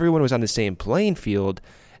 Now everyone was on the same playing field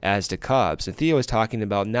as the Cubs. And Theo was talking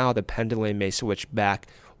about now the pendulum may switch back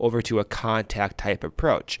over to a contact type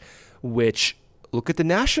approach, which, look at the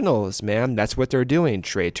Nationals, man. That's what they're doing.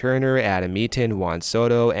 Trey Turner, Adam Eaton, Juan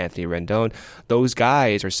Soto, Anthony Rendon. Those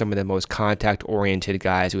guys are some of the most contact-oriented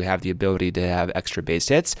guys who have the ability to have extra base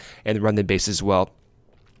hits and run the bases well,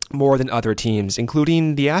 more than other teams,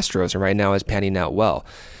 including the Astros, and right now is panning out well.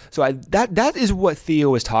 So that is what Theo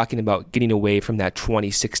was talking about, getting away from that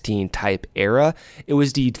 2016 type era. It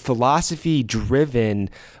was the philosophy driven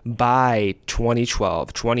by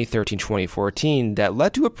 2012, 2013, 2014 that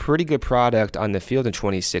led to a pretty good product on the field in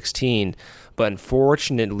 2016. But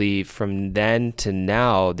unfortunately, from then to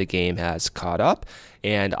now, the game has caught up,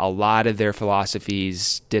 and a lot of their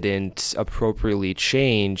philosophies didn't appropriately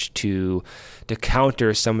change to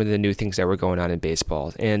counter some of the new things that were going on in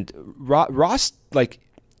baseball. And Ross,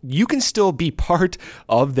 you can still be part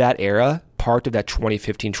of that era, part of that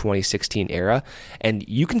 2015-2016 era, and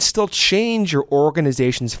you can still change your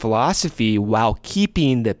organization's philosophy while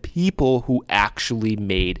keeping the people who actually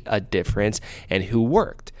made a difference and who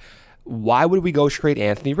worked. Why would we go trade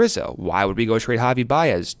Anthony Rizzo? Why would we go trade Javi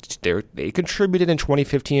Baez? They contributed in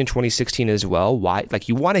 2015 and 2016 as well. Why?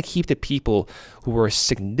 You want to keep the people who were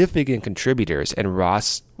significant contributors, and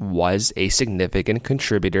Ross was a significant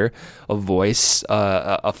contributor, a voice,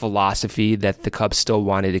 a philosophy that the Cubs still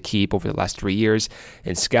wanted to keep over the last 3 years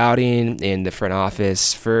in scouting, in the front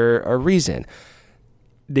office, for a reason.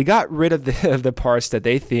 They got rid of the parts that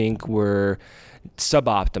they think were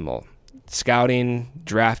suboptimal. Scouting,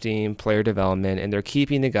 drafting, player development, and they're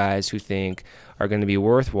keeping the guys who think are going to be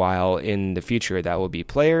worthwhile in the future. That will be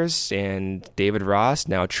players, and David Ross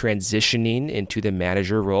now transitioning into the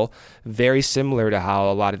manager role, very similar to how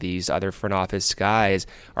a lot of these other front office guys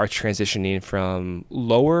are transitioning from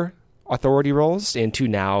lower authority roles into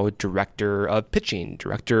now director of pitching,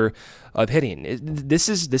 director of hitting. This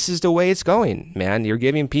is the way it's going, man. You're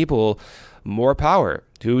giving people more power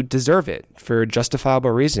who deserve it for justifiable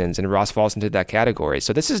reasons, and Ross falls into that category.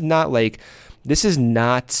 So this is not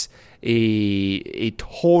a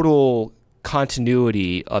total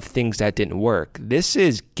continuity of things that didn't work. This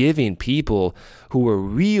is giving people who were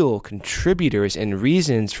real contributors and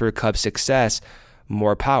reasons for Cubs' success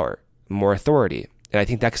more power, more authority. And I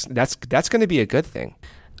think that's going to be a good thing.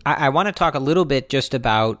 I want to talk a little bit just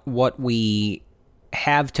about what we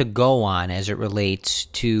have to go on as it relates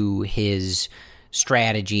to his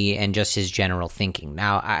strategy and just his general thinking.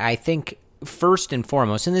 Now, I think first and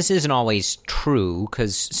foremost, and this isn't always true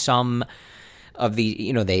because some of the,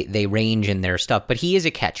 you know, they range in their stuff, but he is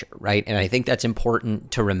a catcher, right? And I think that's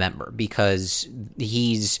important to remember because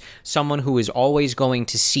he's someone who is always going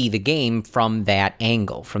to see the game from that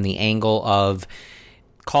angle, from the angle of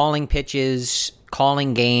calling pitches,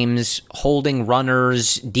 calling games, holding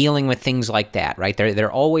runners, dealing with things like that, right?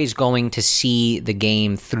 They're always going to see the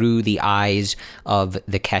game through the eyes of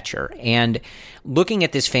the catcher. And looking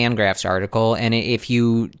at this Fangraphs article, and if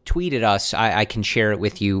you tweeted us, I can share it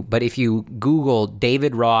with you, but if you Google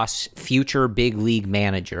David Ross, future big league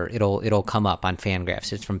manager, it'll come up on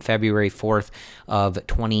Fangraphs. It's from February 4th of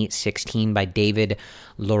 2016 by David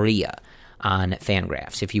Loria on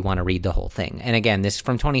Fangraphs, if you want to read the whole thing. And again, this is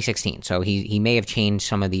from 2016, so he may have changed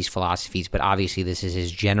some of these philosophies, but obviously this is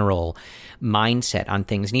his general mindset on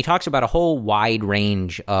things. And he talks about a whole wide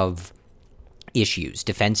range of issues: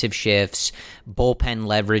 defensive shifts, bullpen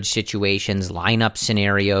leverage situations, lineup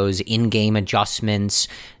scenarios, in-game adjustments,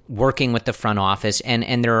 working with the front office.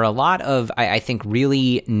 And there are a lot of, I think,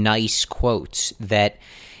 really nice quotes that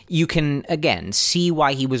you can, again, see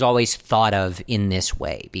why he was always thought of in this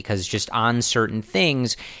way, because just on certain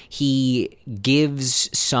things, he gives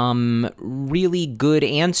some really good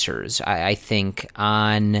answers, I think,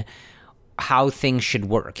 on how things should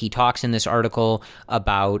work. He talks in this article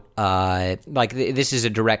about, this is a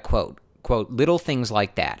direct quote, little things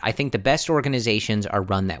like that. I think the best organizations are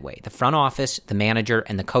run that way. The front office, the manager,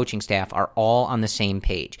 and the coaching staff are all on the same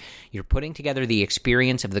page. You're putting together the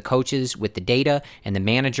experience of the coaches with the data, and the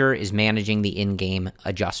manager is managing the in-game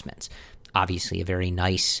adjustments. Obviously, a very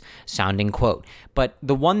nice sounding quote. But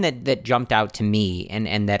the one that jumped out to me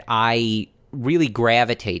and that I really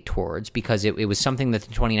gravitate towards, because it was something that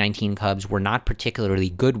the 2019 Cubs were not particularly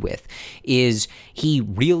good with, is he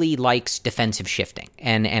really likes defensive shifting.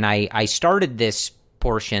 And I started this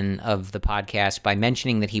portion of the podcast by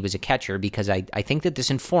mentioning that he was a catcher because I think that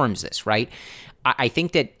this informs this, right? I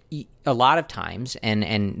think that a lot of times,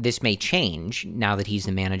 and this may change now that he's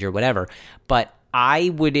the manager, whatever, but I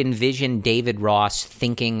would envision David Ross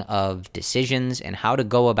thinking of decisions and how to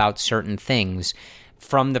go about certain things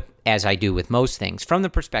from the, as I do with most things, from the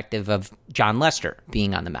perspective of Jon Lester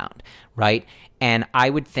being on the mound, right? And I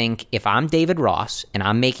would think if I'm David Ross and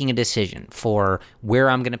I'm making a decision for where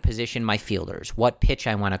I'm going to position my fielders, what pitch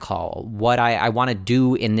I want to call, what I want to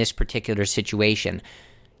do in this particular situation,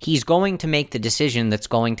 he's going to make the decision that's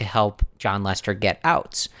going to help Jon Lester get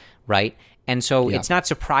outs, right? And so It's not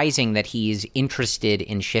surprising that he's interested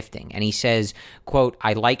in shifting. And he says, quote,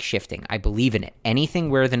 "I like shifting. I believe in it. Anything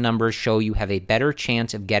where the numbers show you have a better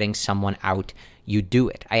chance of getting someone out, you do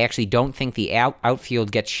it. I actually don't think the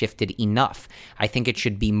outfield gets shifted enough. I think it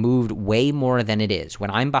should be moved way more than it is. When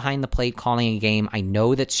I'm behind the plate calling a game, I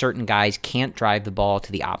know that certain guys can't drive the ball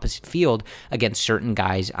to the opposite field against certain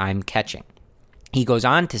guys I'm catching." He goes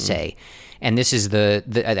on to say, and this is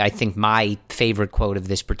I think my favorite quote of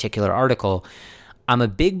this particular article, "I'm a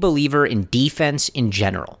big believer in defense in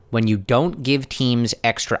general. When you don't give teams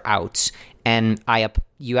extra outs," and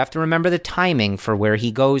you have to remember the timing for where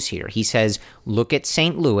he goes here. He says, look at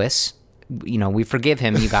St. Louis. You know, we forgive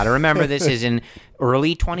him. You got to remember this is in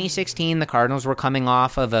early 2016. The Cardinals were coming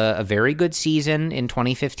off of a very good season in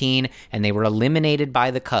 2015, and they were eliminated by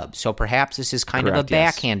the Cubs. So perhaps this is kind of a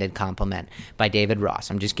backhanded compliment by David Ross.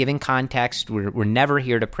 I'm just giving context. We're never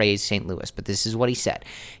here to praise St. Louis, but this is what he said.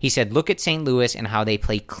 He said, look at St. Louis and how they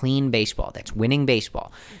play clean baseball. That's winning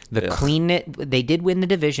baseball. They did win the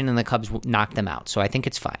division, and the Cubs knocked them out. So I think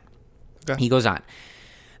it's fine. Okay. He goes on.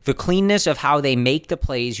 The cleanness of how they make the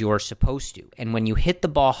plays you're supposed to. And when you hit the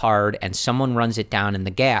ball hard and someone runs it down in the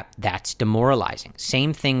gap, that's demoralizing.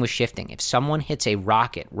 Same thing with shifting. If someone hits a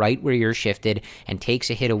rocket right where you're shifted and takes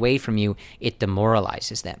a hit away from you, it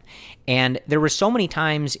demoralizes them. And there were so many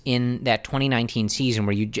times in that 2019 season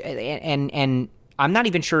where and I'm not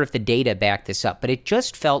even sure if the data backed this up, but it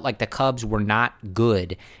just felt like the Cubs were not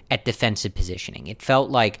good at defensive positioning. It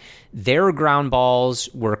felt like their ground balls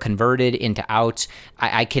were converted into outs.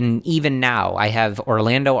 I can even now, I have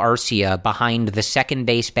Orlando Arcia behind the second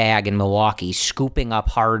base bag in Milwaukee scooping up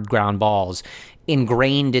hard ground balls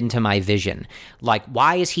ingrained into my vision. Like,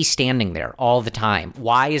 why is he standing there all the time?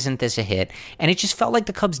 Why isn't this a hit? And it just felt like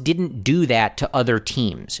the Cubs didn't do that to other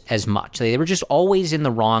teams as much. They were just always in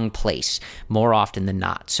the wrong place more often than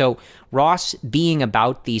not. So Ross being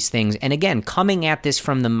about these things, and again, coming at this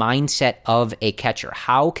from the mindset of a catcher.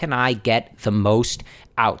 How can I get the most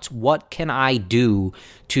outs? What can I do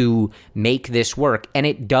to make this work. And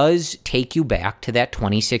it does take you back to that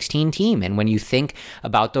 2016 team. And when you think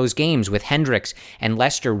about those games with Hendricks and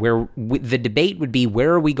Lester, where the debate would be,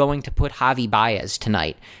 where are we going to put Javi Baez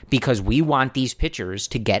tonight? Because we want these pitchers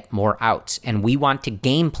to get more outs, and we want to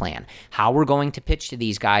game plan how we're going to pitch to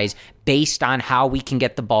these guys based on how we can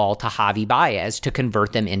get the ball to Javi Baez to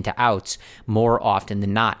convert them into outs more often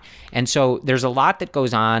than not. And so there's a lot that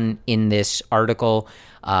goes on in this article,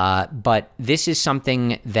 but this is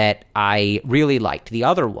something that I really liked. The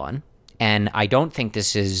other one, and I don't think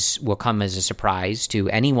this will come as a surprise to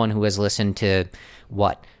anyone who has listened to,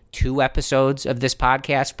 2 episodes of this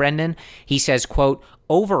podcast, Brendan? He says, quote,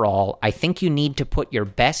 overall, I think you need to put your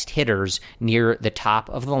best hitters near the top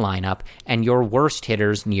of the lineup and your worst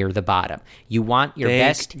hitters near the bottom. You want your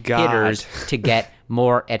best hitters to get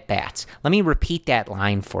more at-bats. Let me repeat that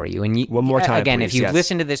line for you. And one more time, again, please. If you've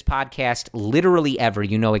listened to this podcast literally ever,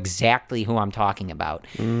 you know exactly who I'm talking about.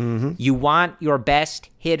 Mm-hmm. You want your best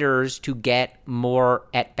hitters to get more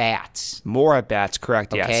at-bats. More at-bats,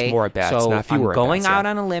 correct, okay? Yes, more at-bats, so not fewer I'm going at-bats, out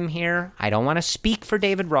on a limb here. I don't want to speak for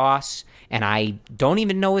David Ross, and I don't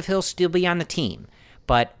even know if he'll still be on the team.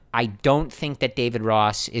 But I don't think that David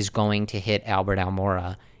Ross is going to hit Albert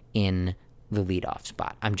Almora in the leadoff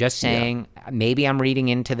spot. I'm just saying, maybe I'm reading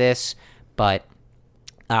into this, but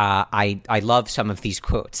I love some of these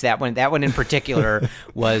quotes. That one in particular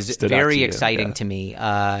was very exciting to me,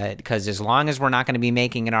 because as long as we're not going to be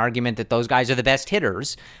making an argument that those guys are the best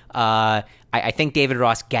hitters, I think David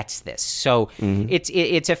Ross gets this. So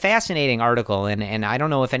it's a fascinating article, and I don't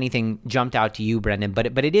know if anything jumped out to you, Brendan,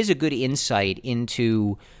 but it is a good insight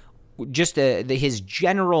into just his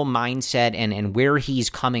general mindset and where he's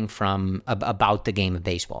coming from about the game of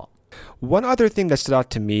baseball. One other thing that stood out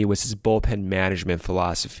to me was his bullpen management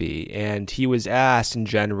philosophy. And he was asked in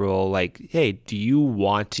general, like, hey, do you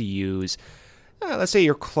want to use, let's say,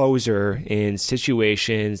 your closer in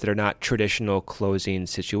situations that are not traditional closing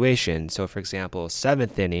situations? So, for example,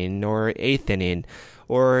 7th inning or 8th inning.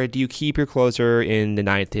 Or do you keep your closer in the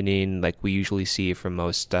 9th inning like we usually see from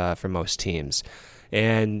most teams?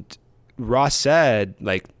 And Ross said,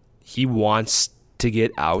 like, he wants to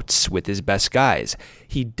get outs with his best guys.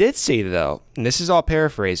 He did say, though, and this is all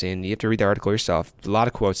paraphrasing, you have to read the article yourself, a lot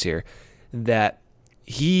of quotes here, that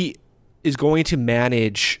he is going to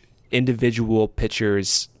manage individual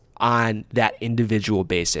pitchers on that individual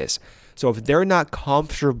basis. So if they're not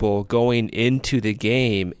comfortable going into the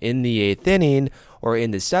game in the 8th inning or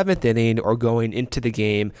in the 7th inning or going into the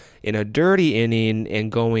game in a dirty inning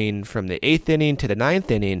and going from the 8th inning to the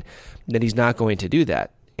 9th inning, then he's not going to do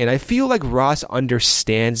that. And I feel like Ross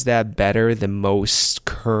understands that better than most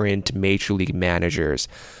current major league managers.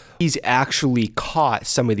 He's actually caught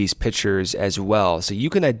some of these pitchers as well. So you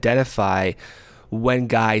can identify when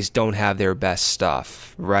guys don't have their best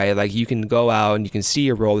stuff, right? Like you can go out and you can see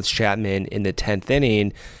Aroldis Chapman in the 10th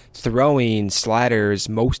inning throwing sliders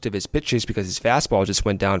most of his pitches because his fastball just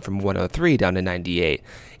went down from 103 down to 98.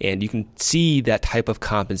 And you can see that type of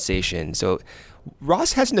compensation. So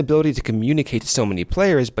Ross has an ability to communicate to so many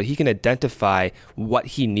players, but he can identify what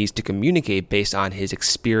he needs to communicate based on his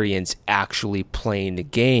experience actually playing the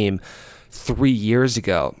game 3 years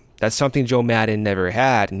ago. That's something Joe Maddon never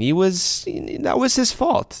had, and that was his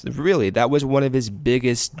fault. Really, that was one of his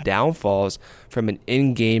biggest downfalls from an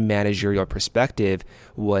in-game managerial perspective,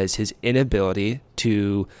 was his inability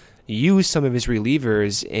to use some of his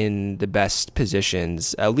relievers in the best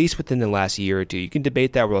positions, at least within the last year or two. You can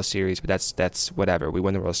debate that World Series, but that's whatever. We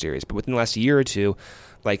won the World Series. But within the last year or two,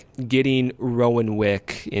 like getting Rowan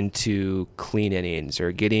Wick into clean innings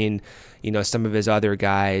or getting, some of his other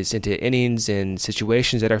guys into innings in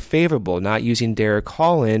situations that are favorable, not using Derek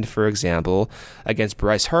Holland, for example, against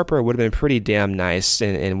Bryce Harper would have been pretty damn nice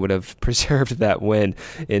and would have preserved that win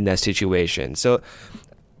in that situation. So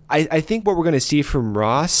I think what we're going to see from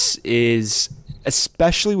Ross is,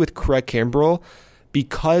 especially with Craig Kimbrel,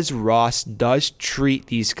 because Ross does treat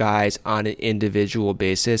these guys on an individual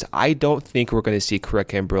basis, I don't think we're going to see Craig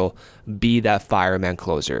Kimbrel be that fireman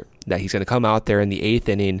closer, that he's going to come out there in the 8th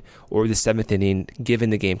inning or the 7th inning, given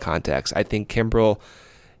the game context. I think Kimbrel,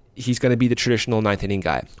 he's going to be the traditional 9th inning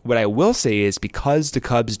guy. What I will say is, because the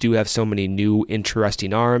Cubs do have so many new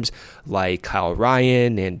interesting arms like Kyle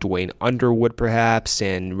Ryan and Dwayne Underwood perhaps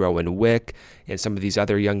and Rowan Wick and some of these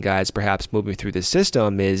other young guys perhaps moving through the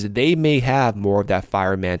system, is they may have more of that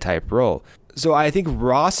fireman type role. So I think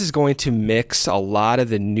Ross is going to mix a lot of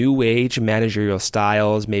the new age managerial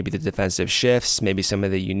styles, maybe the defensive shifts, maybe some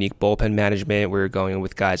of the unique bullpen management where you're going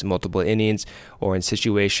with guys in multiple innings or in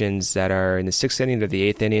situations that are in the 6th inning or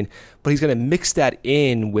the 8th inning. But he's going to mix that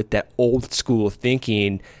in with that old school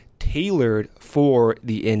thinking tailored for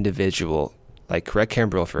the individual, like Craig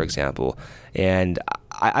Kimbrell, for example. And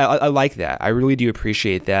I like that. I really do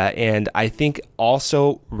appreciate that. And I think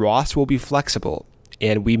also Ross will be flexible,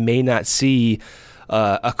 and we may not see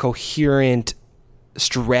a coherent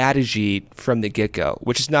strategy from the get-go,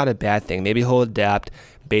 which is not a bad thing. Maybe he'll adapt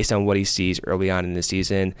based on what he sees early on in the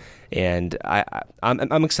season. And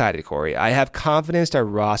I'm excited, Corey. I have confidence that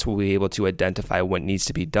Ross will be able to identify what needs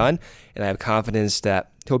to be done, and I have confidence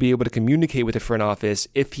that he'll be able to communicate with the front office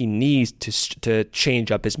if he needs to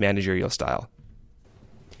change up his managerial style.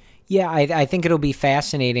 Yeah, I think it'll be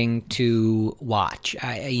fascinating to watch.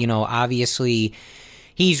 Obviously,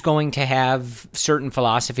 he's going to have certain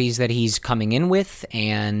philosophies that he's coming in with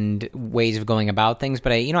and ways of going about things.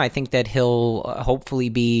 But I think that he'll hopefully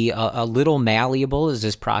be a little malleable as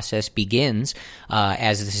this process begins,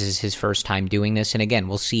 as this is his first time doing this. And again,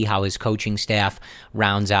 we'll see how his coaching staff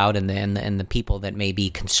rounds out and the people that may be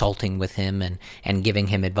consulting with him and giving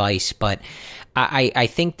him advice. But I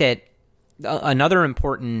think that another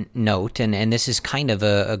important note, and this is kind of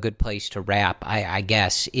a good place to wrap, I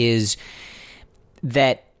guess, is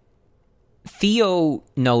that Theo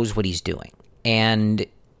knows what he's doing. And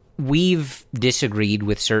we've disagreed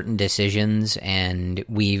with certain decisions, and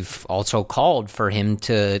we've also called for him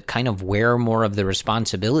to kind of wear more of the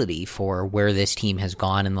responsibility for where this team has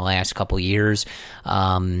gone in the last couple years,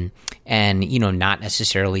 and, not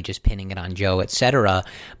necessarily just pinning it on Joe, etc.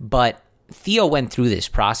 But Theo went through this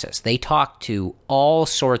process. They talked to all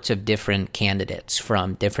sorts of different candidates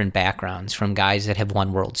from different backgrounds, from guys that have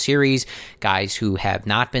won World Series, guys who have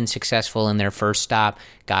not been successful in their first stop,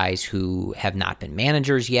 guys who have not been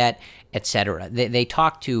managers yet, etc. They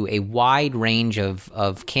talked to a wide range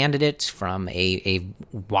of candidates from a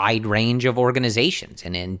wide range of organizations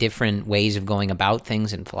and in different ways of going about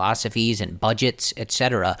things and philosophies and budgets,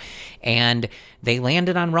 etc. And they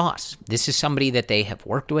landed on Ross. This is somebody that they have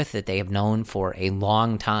worked with, that they have known for a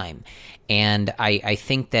long time. And I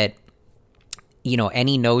think that,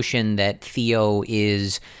 any notion that Theo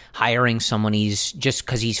is hiring someone he's just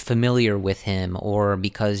because he's familiar with him or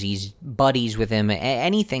because he's buddies with him,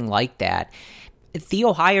 anything like that,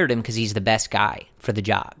 Theo hired him because he's the best guy for the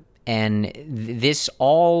job. And this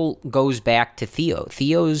all goes back to Theo.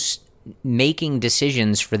 Theo's making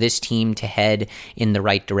decisions for this team to head in the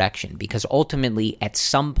right direction, because ultimately at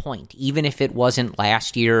some point, even if it wasn't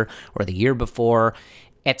last year or the year before,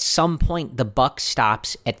 at some point the buck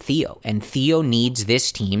stops at Theo, and Theo needs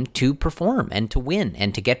this team to perform and to win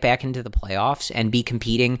and to get back into the playoffs and be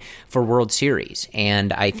competing for World Series.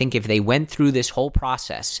 And I think if they went through this whole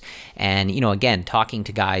process and, again, talking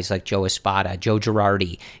to guys like Joe Espada, Joe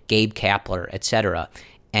Girardi, Gabe Kapler, etc.,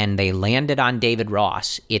 and they landed on David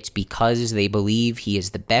Ross, it's because they believe he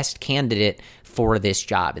is the best candidate for this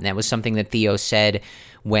job. And that was something that Theo said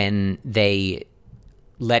when they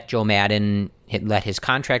let Joe Maddon let his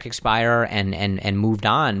contract expire and moved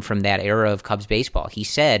on from that era of Cubs baseball. He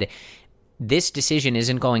said, this decision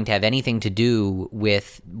isn't going to have anything to do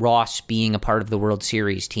with Ross being a part of the World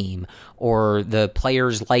Series team or the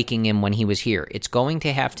players liking him when he was here. It's going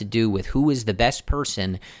to have to do with who is the best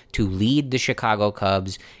person to lead the Chicago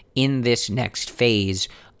Cubs in this next phase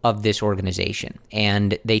of this organization.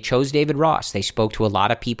 And they chose David Ross. They spoke to a lot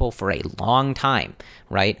of people for a long time,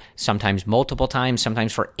 right? Sometimes multiple times,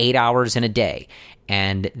 sometimes for 8 hours in a day.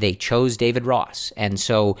 And they chose David Ross. And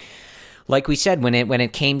so, like we said, when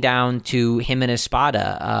it came down to him and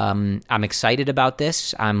Espada, I'm excited about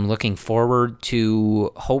this. I'm looking forward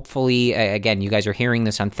to, hopefully, again, you guys are hearing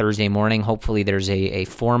this on Thursday morning. Hopefully there's a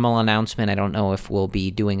formal announcement. I don't know if we'll be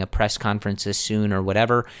doing a press conference this soon or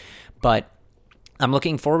whatever, but I'm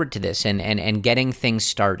looking forward to this and getting things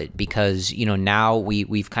started, because, now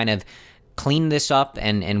we've kind of cleaned this up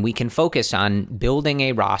and we can focus on building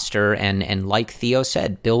a roster and like Theo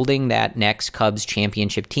said, building that next Cubs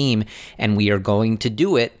championship team. And we are going to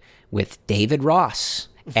do it with David Ross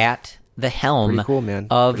at the helm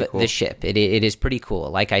of the ship. It is pretty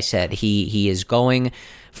cool. Like I said, he is going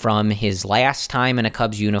from his last time in a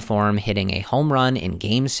Cubs uniform, hitting a home run in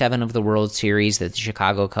Game 7 of the World Series that the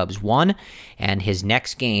Chicago Cubs won, and his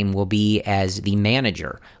next game will be as the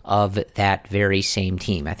manager of that very same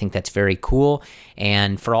team. I think that's very cool,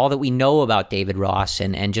 and for all that we know about David Ross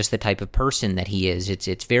and just the type of person that he is,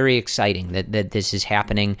 it's very exciting that this is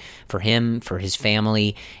happening for him, for his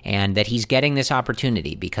family, and that he's getting this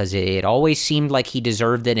opportunity, because it always seemed like he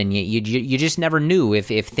deserved it, and you just never knew if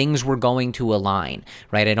things were going to align,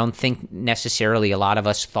 right? right? I don't think necessarily a lot of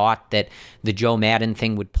us thought that the Joe Maddon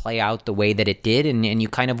thing would play out the way that it did, and you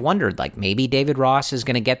kind of wondered, like, maybe David Ross is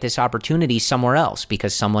going to get this opportunity somewhere else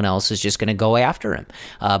because someone else is just going to go after him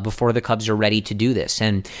before the Cubs are ready to do this.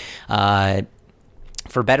 And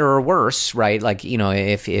for better or worse, right? Like,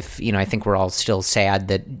 if I think we're all still sad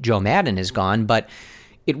that Joe Maddon is gone, but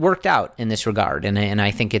it worked out in this regard, and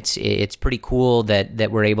I think it's pretty cool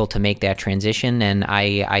that we're able to make that transition, and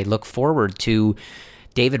I look forward to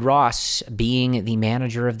David Ross being the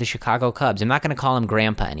manager of the Chicago Cubs. I'm not going to call him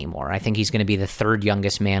Grandpa anymore. I think he's going to be the third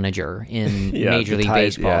youngest manager in Major League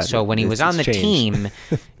Baseball. Yeah, so when he was on the team,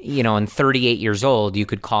 and 38 years old, you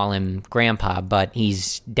could call him Grandpa, but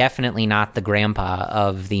he's definitely not the grandpa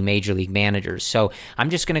of the Major League managers. So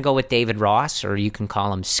I'm just going to go with David Ross, or you can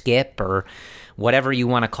call him Skip, or whatever you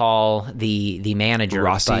want to call the manager.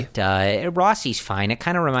 Rossi. But Rossi's fine. It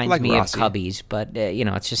kind of reminds me Rossi. of Cubbies, but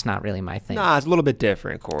it's just not really my thing. Nah, it's a little bit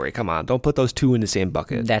different, Corey. Come on, don't put those two in the same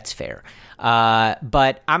bucket. That's fair.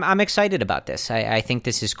 But I'm excited about this. I think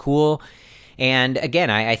this is cool. And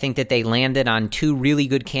again, I think that they landed on two really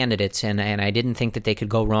good candidates, and I didn't think that they could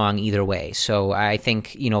go wrong either way. So I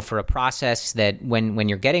think, for a process that when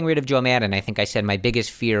you're getting rid of Joe Maddon, I think I said my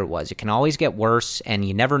biggest fear was it can always get worse, and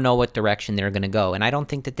you never know what direction they're going to go. And I don't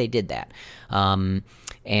think that they did that.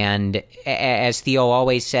 And as Theo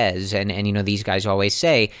always says, and these guys always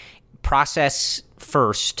say, process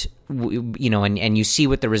first, and you see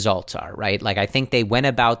what the results are, right? Like, I think they went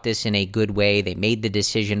about this in a good way. They made the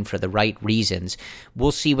decision for the right reasons.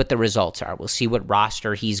 We'll see what the results are. We'll see what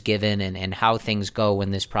roster he's given and how things go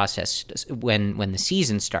when this process, when the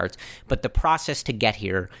season starts. But the process to get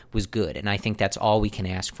here was good, and I think that's all we can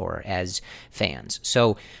ask for as fans.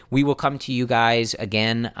 So we will come to you guys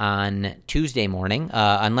again on Tuesday morning,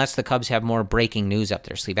 unless the Cubs have more breaking news up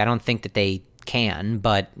their sleeve. I don't think that they can,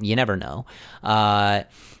 but you never know.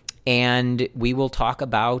 And we will talk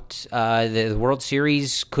about the World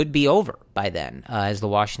Series could be over by then, as the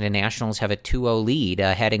Washington Nationals have a 2-0 lead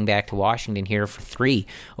heading back to Washington here for 3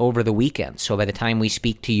 over the weekend. So by the time we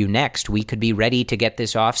speak to you next, we could be ready to get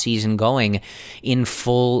this offseason going in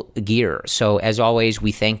full gear. So as always,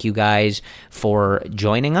 we thank you guys for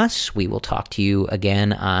joining us. We will talk to you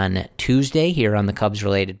again on Tuesday here on the Cubs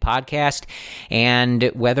Related Podcast. And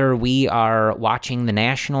whether we are watching the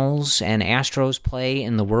Nationals and Astros play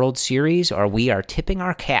in the World Series, or we are tipping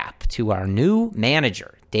our cap to our new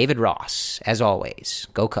manager, David Ross, as always,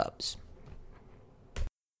 go Cubs.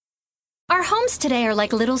 Our homes today are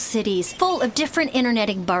like little cities, full of different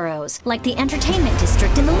interneting boroughs, like the entertainment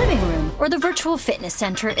district in the living room or the virtual fitness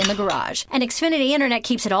center in the garage. And Xfinity Internet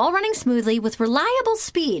keeps it all running smoothly with reliable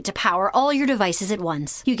speed to power all your devices at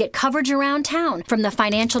once. You get coverage around town, from the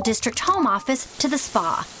financial district home office to the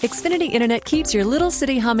spa. Xfinity Internet keeps your little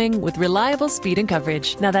city humming with reliable speed and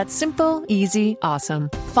coverage. Now that's simple, easy, awesome.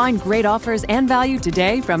 Find great offers and value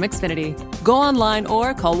today from Xfinity. Go online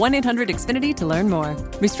or call 1-800-XFINITY to learn more.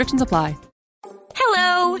 Restrictions apply.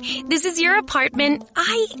 Hello, this is your apartment.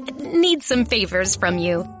 I need some favors from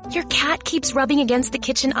you. Your cat keeps rubbing against the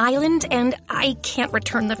kitchen island, and I can't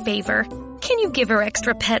return the favor. Can you give her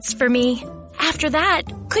extra pets for me? After that,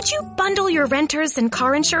 could you bundle your renters and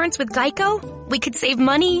car insurance with Geico? We could save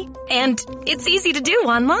money, and it's easy to do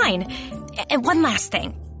online. And one last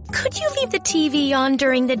thing. Could you leave the TV on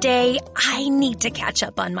during the day? I need to catch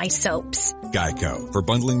up on my soaps. Geico. For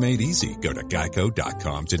bundling made easy, go to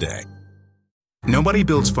geico.com today. Nobody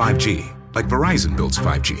builds 5G like Verizon builds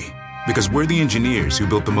 5G, because we're the engineers who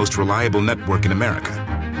built the most reliable network in America.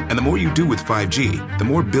 And the more you do with 5G, the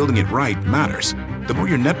more building it right matters. The more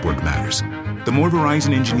your network matters. The more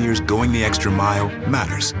Verizon engineers going the extra mile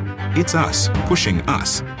matters. It's us pushing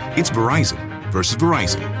us. It's Verizon versus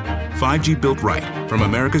Verizon. 5G built right from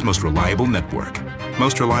America's most reliable network.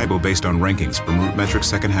 Most reliable based on rankings from RootMetrics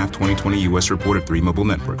second half 2020 U.S. report of 3 mobile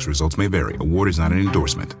networks. Results may vary. Award is not an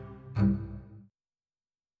endorsement.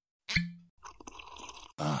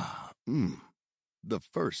 The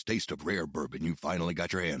first taste of rare bourbon you finally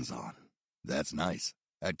got your hands on. That's nice.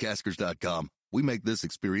 At Caskers.com, we make this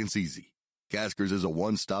experience easy. Caskers is a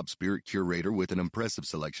one-stop spirit curator with an impressive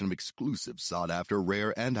selection of exclusive, sought-after,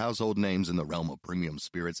 rare, and household names in the realm of premium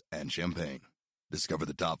spirits and champagne. Discover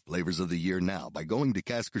the top flavors of the year now by going to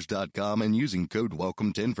Caskers.com and using code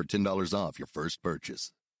WELCOME10 for $10 off your first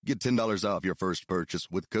purchase. Get $10 off your first purchase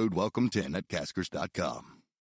with code WELCOME10 at Caskers.com.